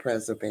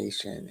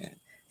self-preservation and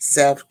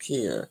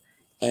self-care,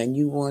 and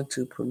you want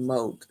to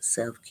promote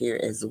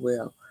self-care as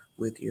well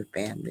with your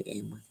family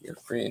and with your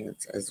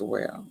friends as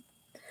well.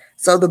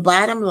 So the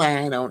bottom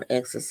line on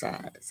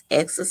exercise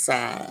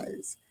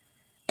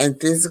and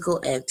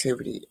physical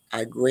activity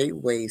are great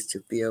ways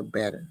to feel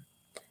better,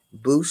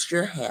 boost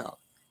your health,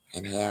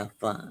 and have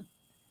fun.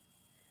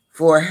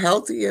 For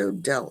healthier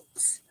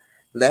adults,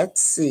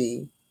 let's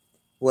see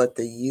what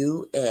the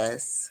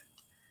U.S.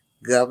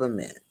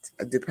 government,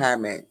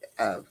 Department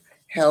of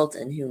Health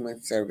and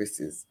Human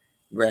Services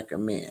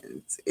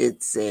recommends.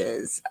 It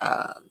says,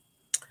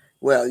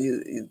 well,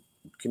 you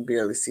can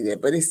barely see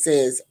that, but it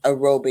says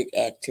aerobic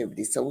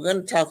activity. So we're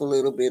going to talk a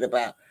little bit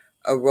about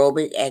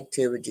aerobic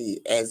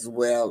activity as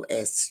well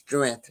as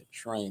strength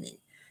training.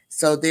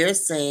 So they're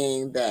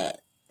saying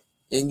that,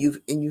 and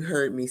you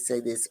heard me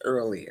say this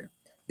earlier.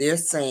 They're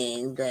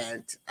saying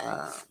that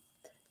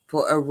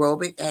for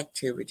aerobic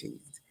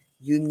activities,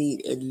 you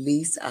need at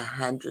least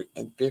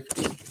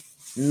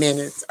 150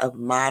 minutes of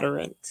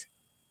moderate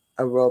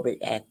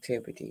aerobic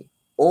activity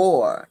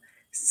or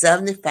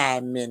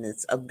 75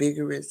 minutes of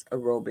vigorous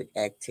aerobic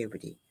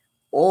activity,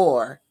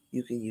 or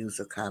you can use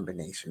a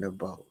combination of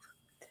both.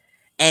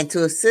 And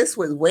to assist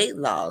with weight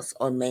loss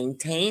or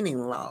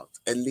maintaining loss,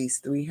 at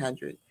least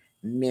 300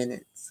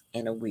 minutes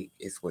in a week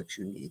is what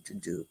you need to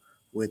do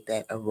with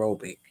that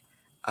aerobic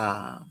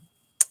um,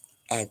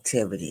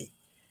 activity.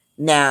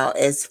 Now,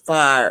 as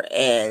far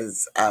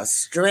as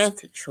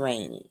strength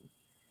training,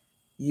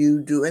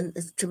 you do, and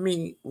to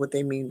me, what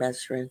they mean by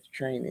strength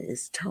training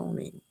is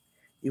toning.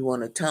 You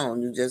want to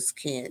tone, you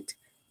just can't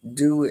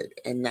do it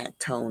and not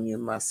tone your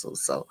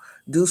muscles. So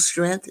do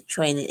strength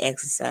training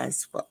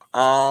exercise for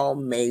all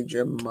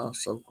major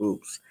muscle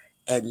groups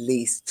at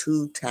least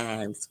 2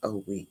 times a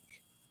week.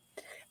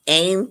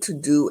 Aim to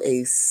do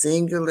a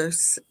singular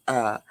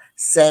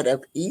set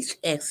of each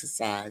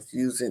exercise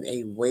using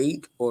a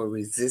weight or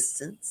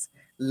resistance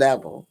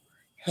level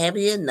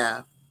heavy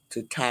enough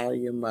to tire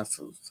your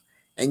muscles.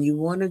 And you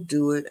want to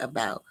do it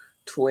about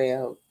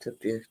 12 to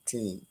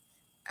 15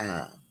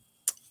 uh,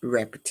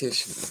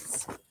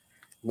 repetitions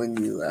when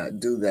you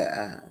do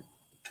the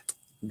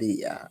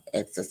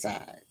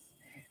exercise.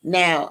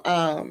 Now,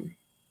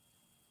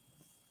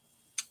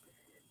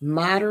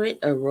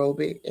 moderate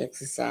aerobic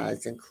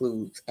exercise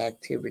includes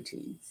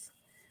activities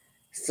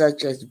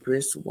such as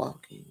brisk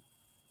walking,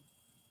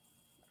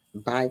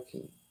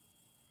 biking,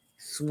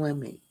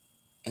 swimming,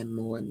 and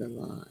mowing the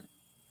lawn.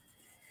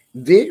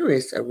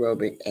 Vigorous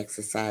aerobic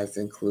exercise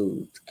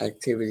includes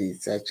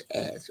activities such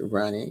as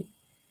running,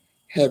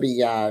 heavy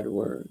yard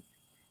work,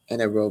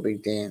 and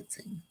aerobic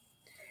dancing.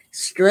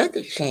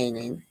 Strength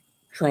training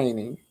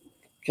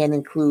can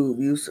include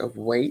use of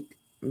weight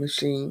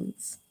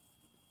machines,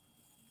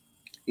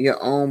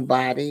 your own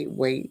body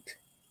weight,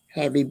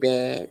 heavy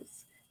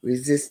bags,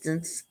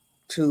 resistance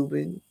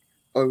tubing,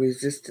 or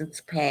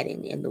resistance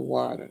padding in the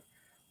water,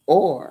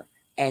 or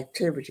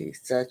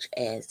activities such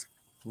as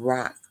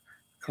rock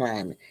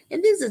climbing.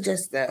 And these are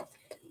just a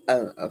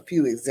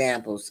few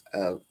examples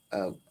of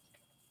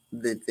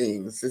the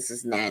things. This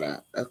is not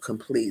a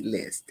complete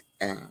list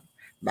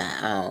by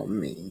all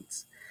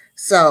means.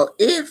 So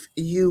if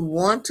you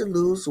want to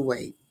lose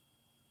weight,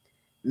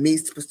 meet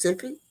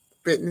specific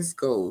fitness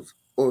goals,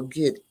 or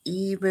get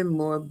even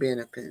more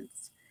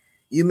benefits,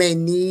 you may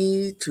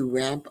need to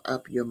ramp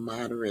up your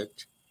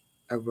moderate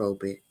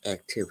aerobic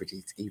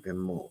activities even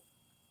more.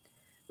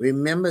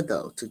 Remember,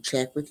 though, to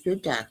check with your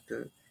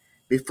doctor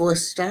before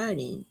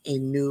starting a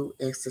new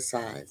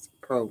exercise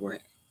program.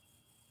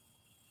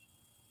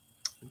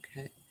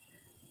 Okay.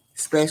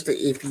 Especially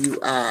if you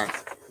are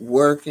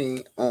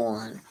working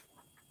on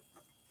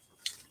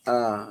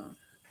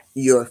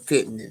your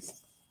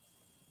fitness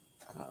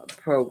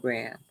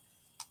program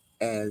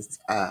as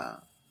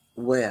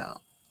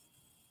well.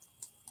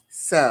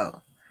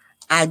 So,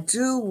 I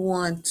do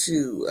want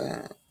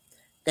to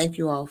thank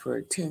you all for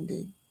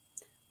attending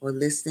or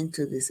listening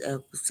to this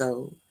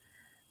episode.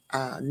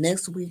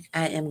 Next week,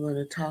 I am going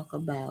to talk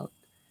about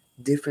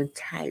different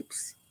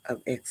types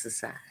of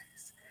exercise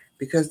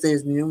because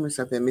there's numerous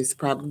of them. It's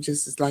probably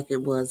just as like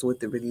it was with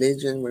the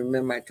religion.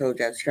 Remember, I told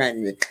you I was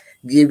trying to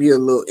give you a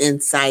little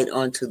insight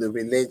onto the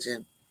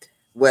religion.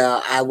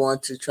 Well, I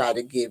want to try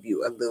to give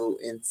you a little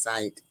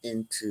insight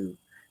into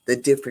the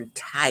different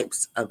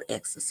types of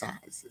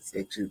exercises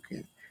that you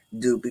can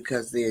do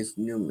because there's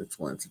numerous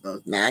ones of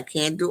those. Now, I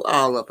can't do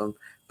all of them,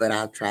 but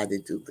I'll try to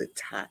do the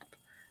top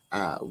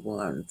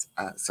ones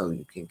so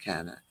you can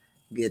kind of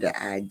get an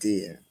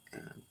idea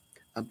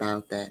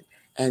about that.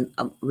 And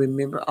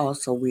remember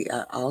also, we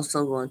are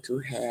also going to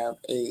have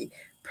a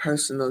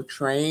personal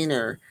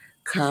trainer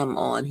come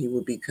on. He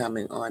will be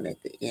coming on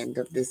at the end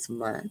of this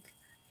month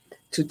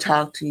to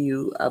talk to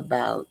you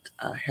about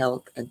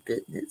health and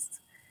fitness.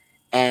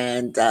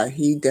 And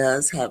he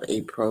does have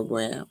a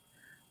program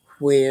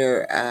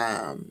where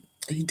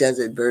he does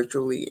it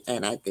virtually,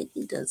 and I think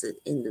he does it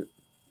in the.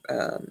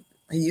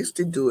 He used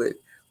to do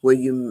it where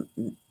you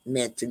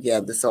met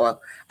together. So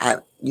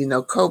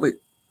COVID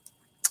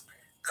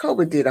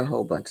did a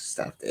whole bunch of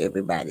stuff to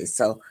everybody.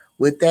 So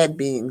with that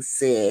being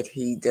said,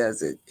 he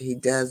does it. He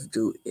does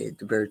do it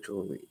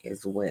virtually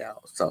as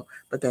well. So,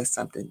 but that's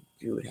something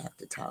you would have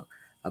to talk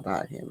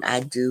about him. I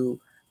do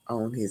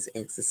own his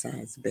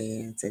exercise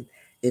bands, and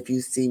if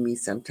you see me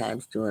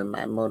sometimes doing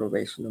my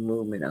motivational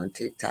movement on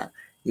TikTok,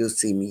 you'll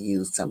see me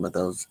use some of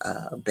those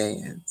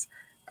bands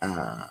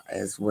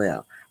as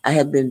well. I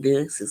have been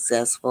very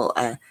successful.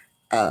 I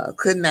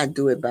could not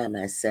do it by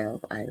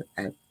myself. I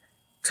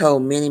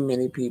told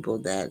many people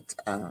that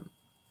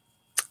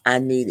I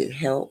needed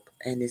help,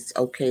 and it's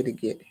okay to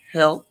get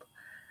help.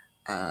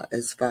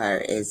 As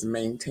far as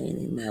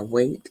maintaining my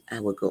weight, I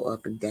would go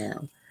up and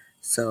down.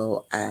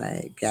 So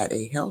I got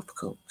a health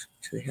coach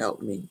to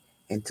help me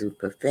and to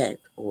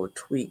perfect or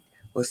tweak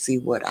or see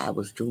what I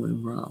was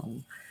doing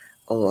wrong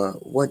or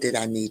what did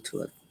I need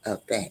to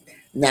affect.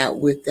 Now,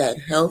 with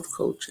that health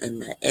coach and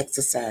my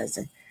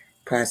exercising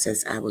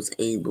process, I was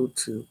able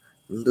to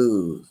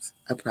lose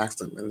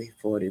approximately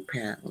 40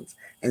 pounds.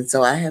 And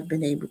so I have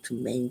been able to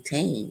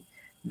maintain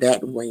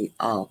that weight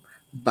off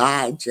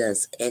by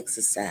just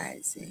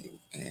exercising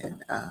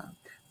and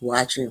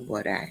watching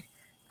what I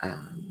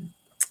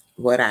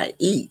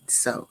eat.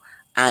 So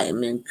I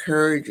am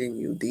encouraging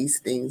you. These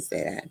things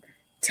that I'm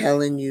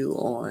telling you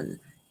on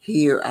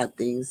here are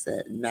things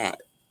that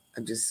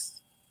I'm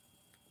just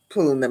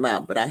pulling them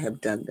out, but I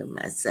have done them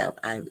myself.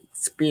 I've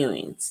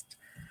experienced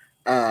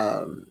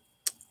um,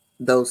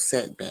 those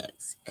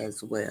setbacks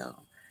as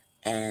well.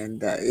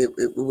 And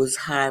it was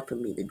hard for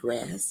me to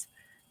grasp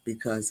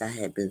because I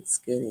had been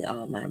skinny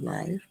all my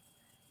life.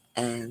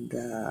 And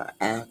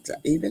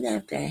even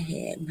after I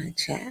had my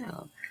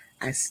child,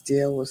 I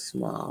still was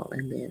small,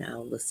 and then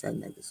all of a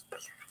sudden I just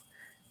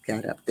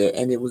got up there,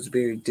 and it was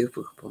very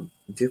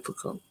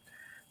difficult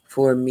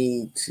for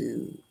me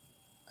to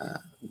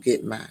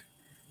get my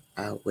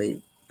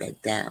weight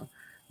back down.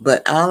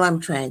 But all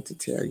I'm trying to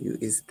tell you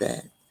is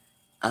that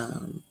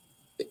um,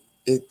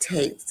 it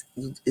takes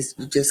you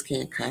just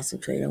can't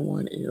concentrate on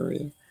one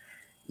area.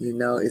 You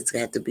know, it's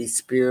got to be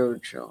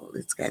spiritual,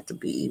 it's got to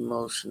be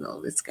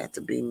emotional, it's got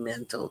to be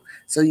mental.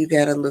 So you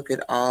got to look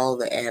at all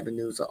the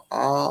avenues or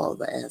all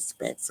the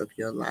aspects of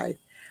your life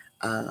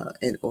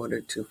in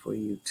order to for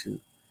you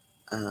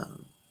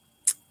um,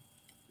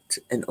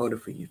 in order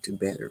for you to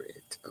better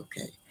it.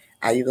 Okay,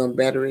 are you gonna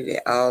better it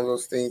at all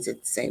those things at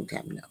the same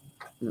time?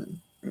 No.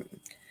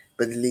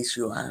 But at least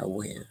you are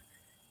aware.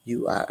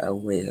 You are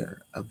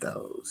aware of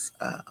those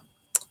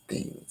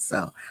things.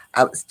 So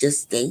I was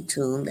just stay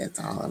tuned. That's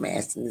all I'm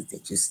asking is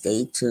that you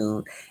stay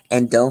tuned.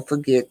 And don't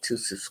forget to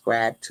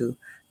subscribe to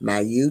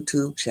my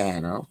YouTube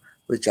channel,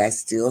 which I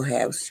still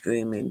have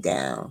streaming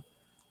down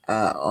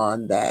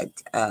on that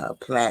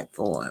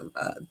platform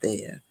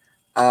there.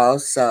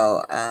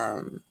 Also,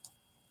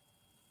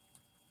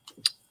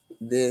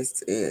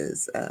 this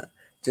is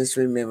just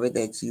remember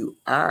that you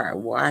are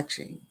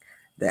watching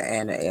the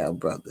Anna L.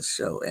 Brothers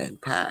Show and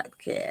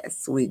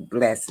Podcast. Sweet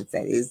Blessings.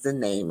 That is the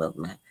name of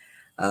my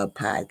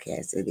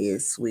podcast. It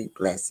is Sweet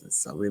Blessings.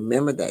 So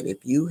remember that if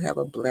you have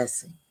a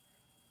blessing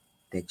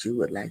that you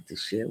would like to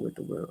share with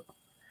the world,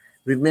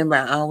 remember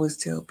I always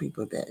tell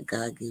people that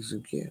God gives you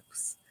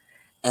gifts.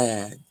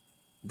 And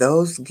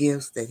those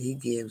gifts that He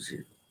gives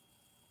you,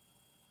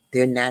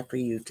 they're not for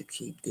you to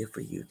keep, they're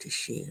for you to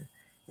share.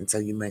 And so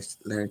you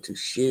must learn to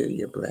share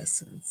your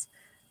blessings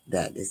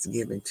that is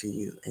given to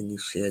you, and you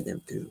share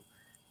them through.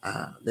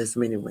 There's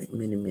many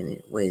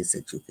ways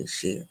that you can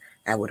share.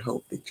 I would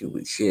hope that you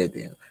would share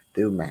them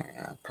through my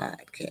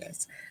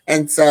podcast.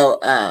 And so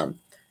uh,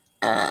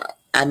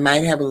 I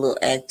might have a little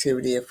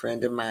activity. A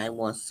friend of mine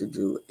wants to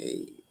do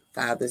a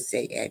Father's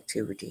Day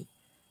activity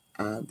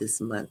this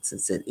month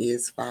since it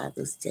is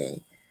Father's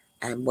Day.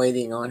 I'm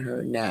waiting on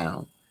her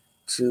now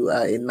to,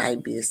 it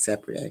might be a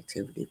separate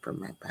activity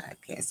from my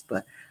podcast,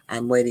 but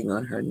I'm waiting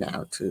on her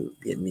now to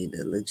give me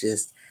the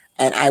logistics.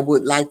 And I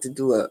would like to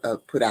do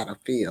put out a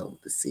field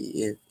to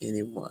see if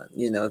anyone,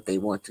 if they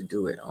want to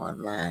do it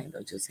online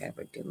or just have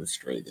it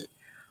demonstrated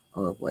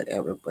or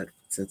whatever. But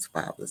since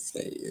Father's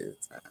Day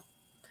is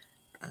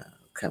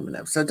coming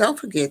up. So don't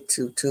forget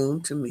to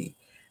tune to me.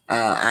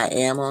 I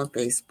am on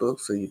Facebook,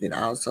 so you can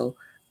also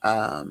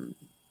um,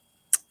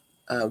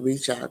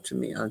 reach out to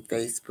me on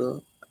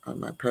Facebook. On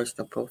my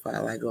personal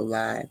profile, I go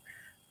live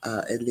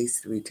at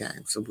least 3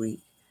 times a week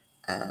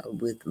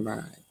with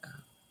my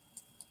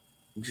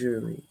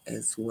jury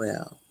as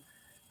well.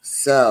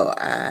 So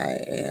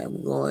I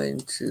am going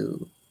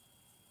to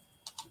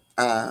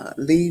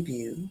leave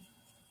you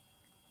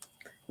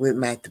with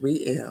my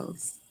 3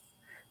 L's,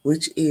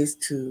 which is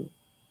to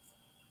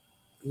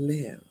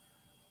live.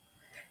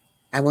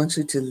 I want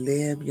you to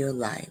live your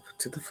life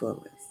to the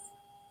fullest.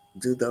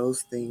 Do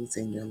those things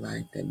in your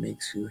life that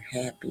makes you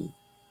happy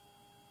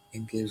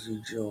and gives you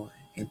joy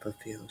and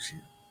fulfills you.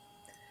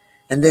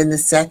 And then the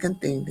second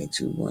thing that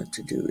you want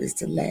to do is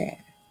to laugh.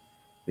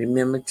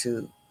 Remember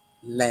to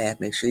laugh.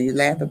 Make sure you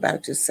laugh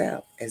about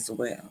yourself as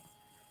well,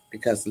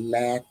 because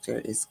laughter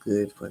is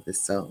good for the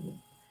soul.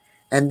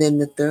 And then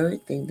the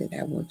third thing that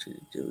I want you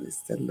to do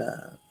is to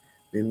love.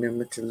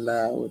 Remember to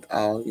love with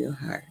all your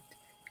heart.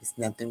 There's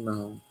nothing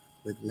wrong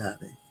with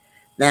loving.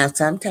 Now,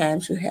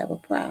 sometimes you have a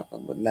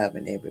problem with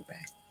loving everybody.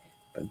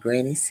 But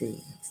Granny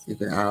says you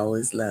can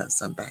always love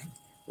somebody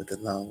with a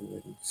long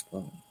wooden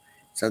spoon.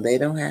 So you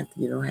don't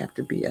have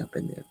to be up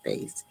in their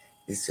face.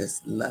 It's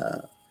just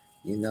love.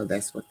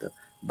 That's what the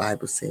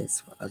Bible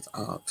says for us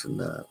all to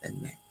love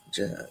and not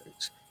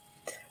judge.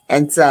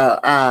 And so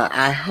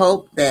I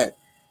hope that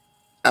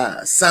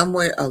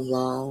somewhere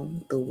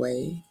along the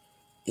way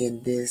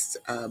in this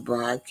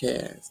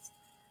broadcast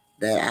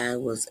that I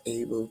was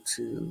able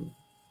to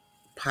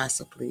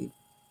possibly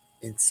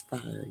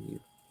inspire you.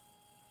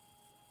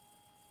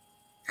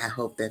 I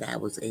hope that I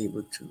was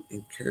able to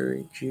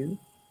encourage you.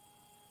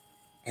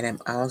 And I'm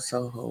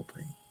also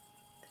hoping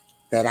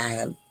that I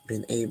have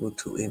been able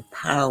to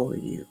empower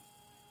you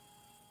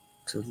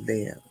to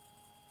live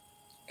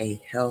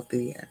a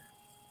healthier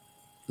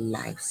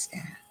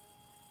lifestyle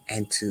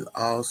and to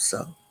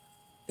also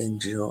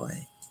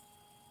enjoy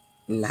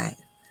life.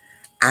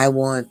 I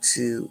want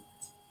to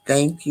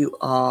thank you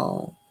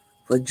all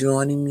for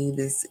joining me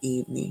this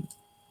evening.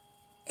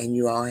 And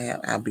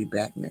I'll be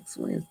back next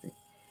Wednesday.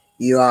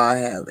 You all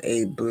have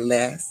a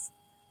blessed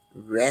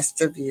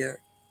rest of your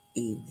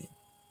evening.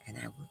 And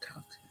I will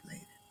talk to you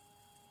later.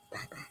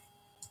 Bye-bye.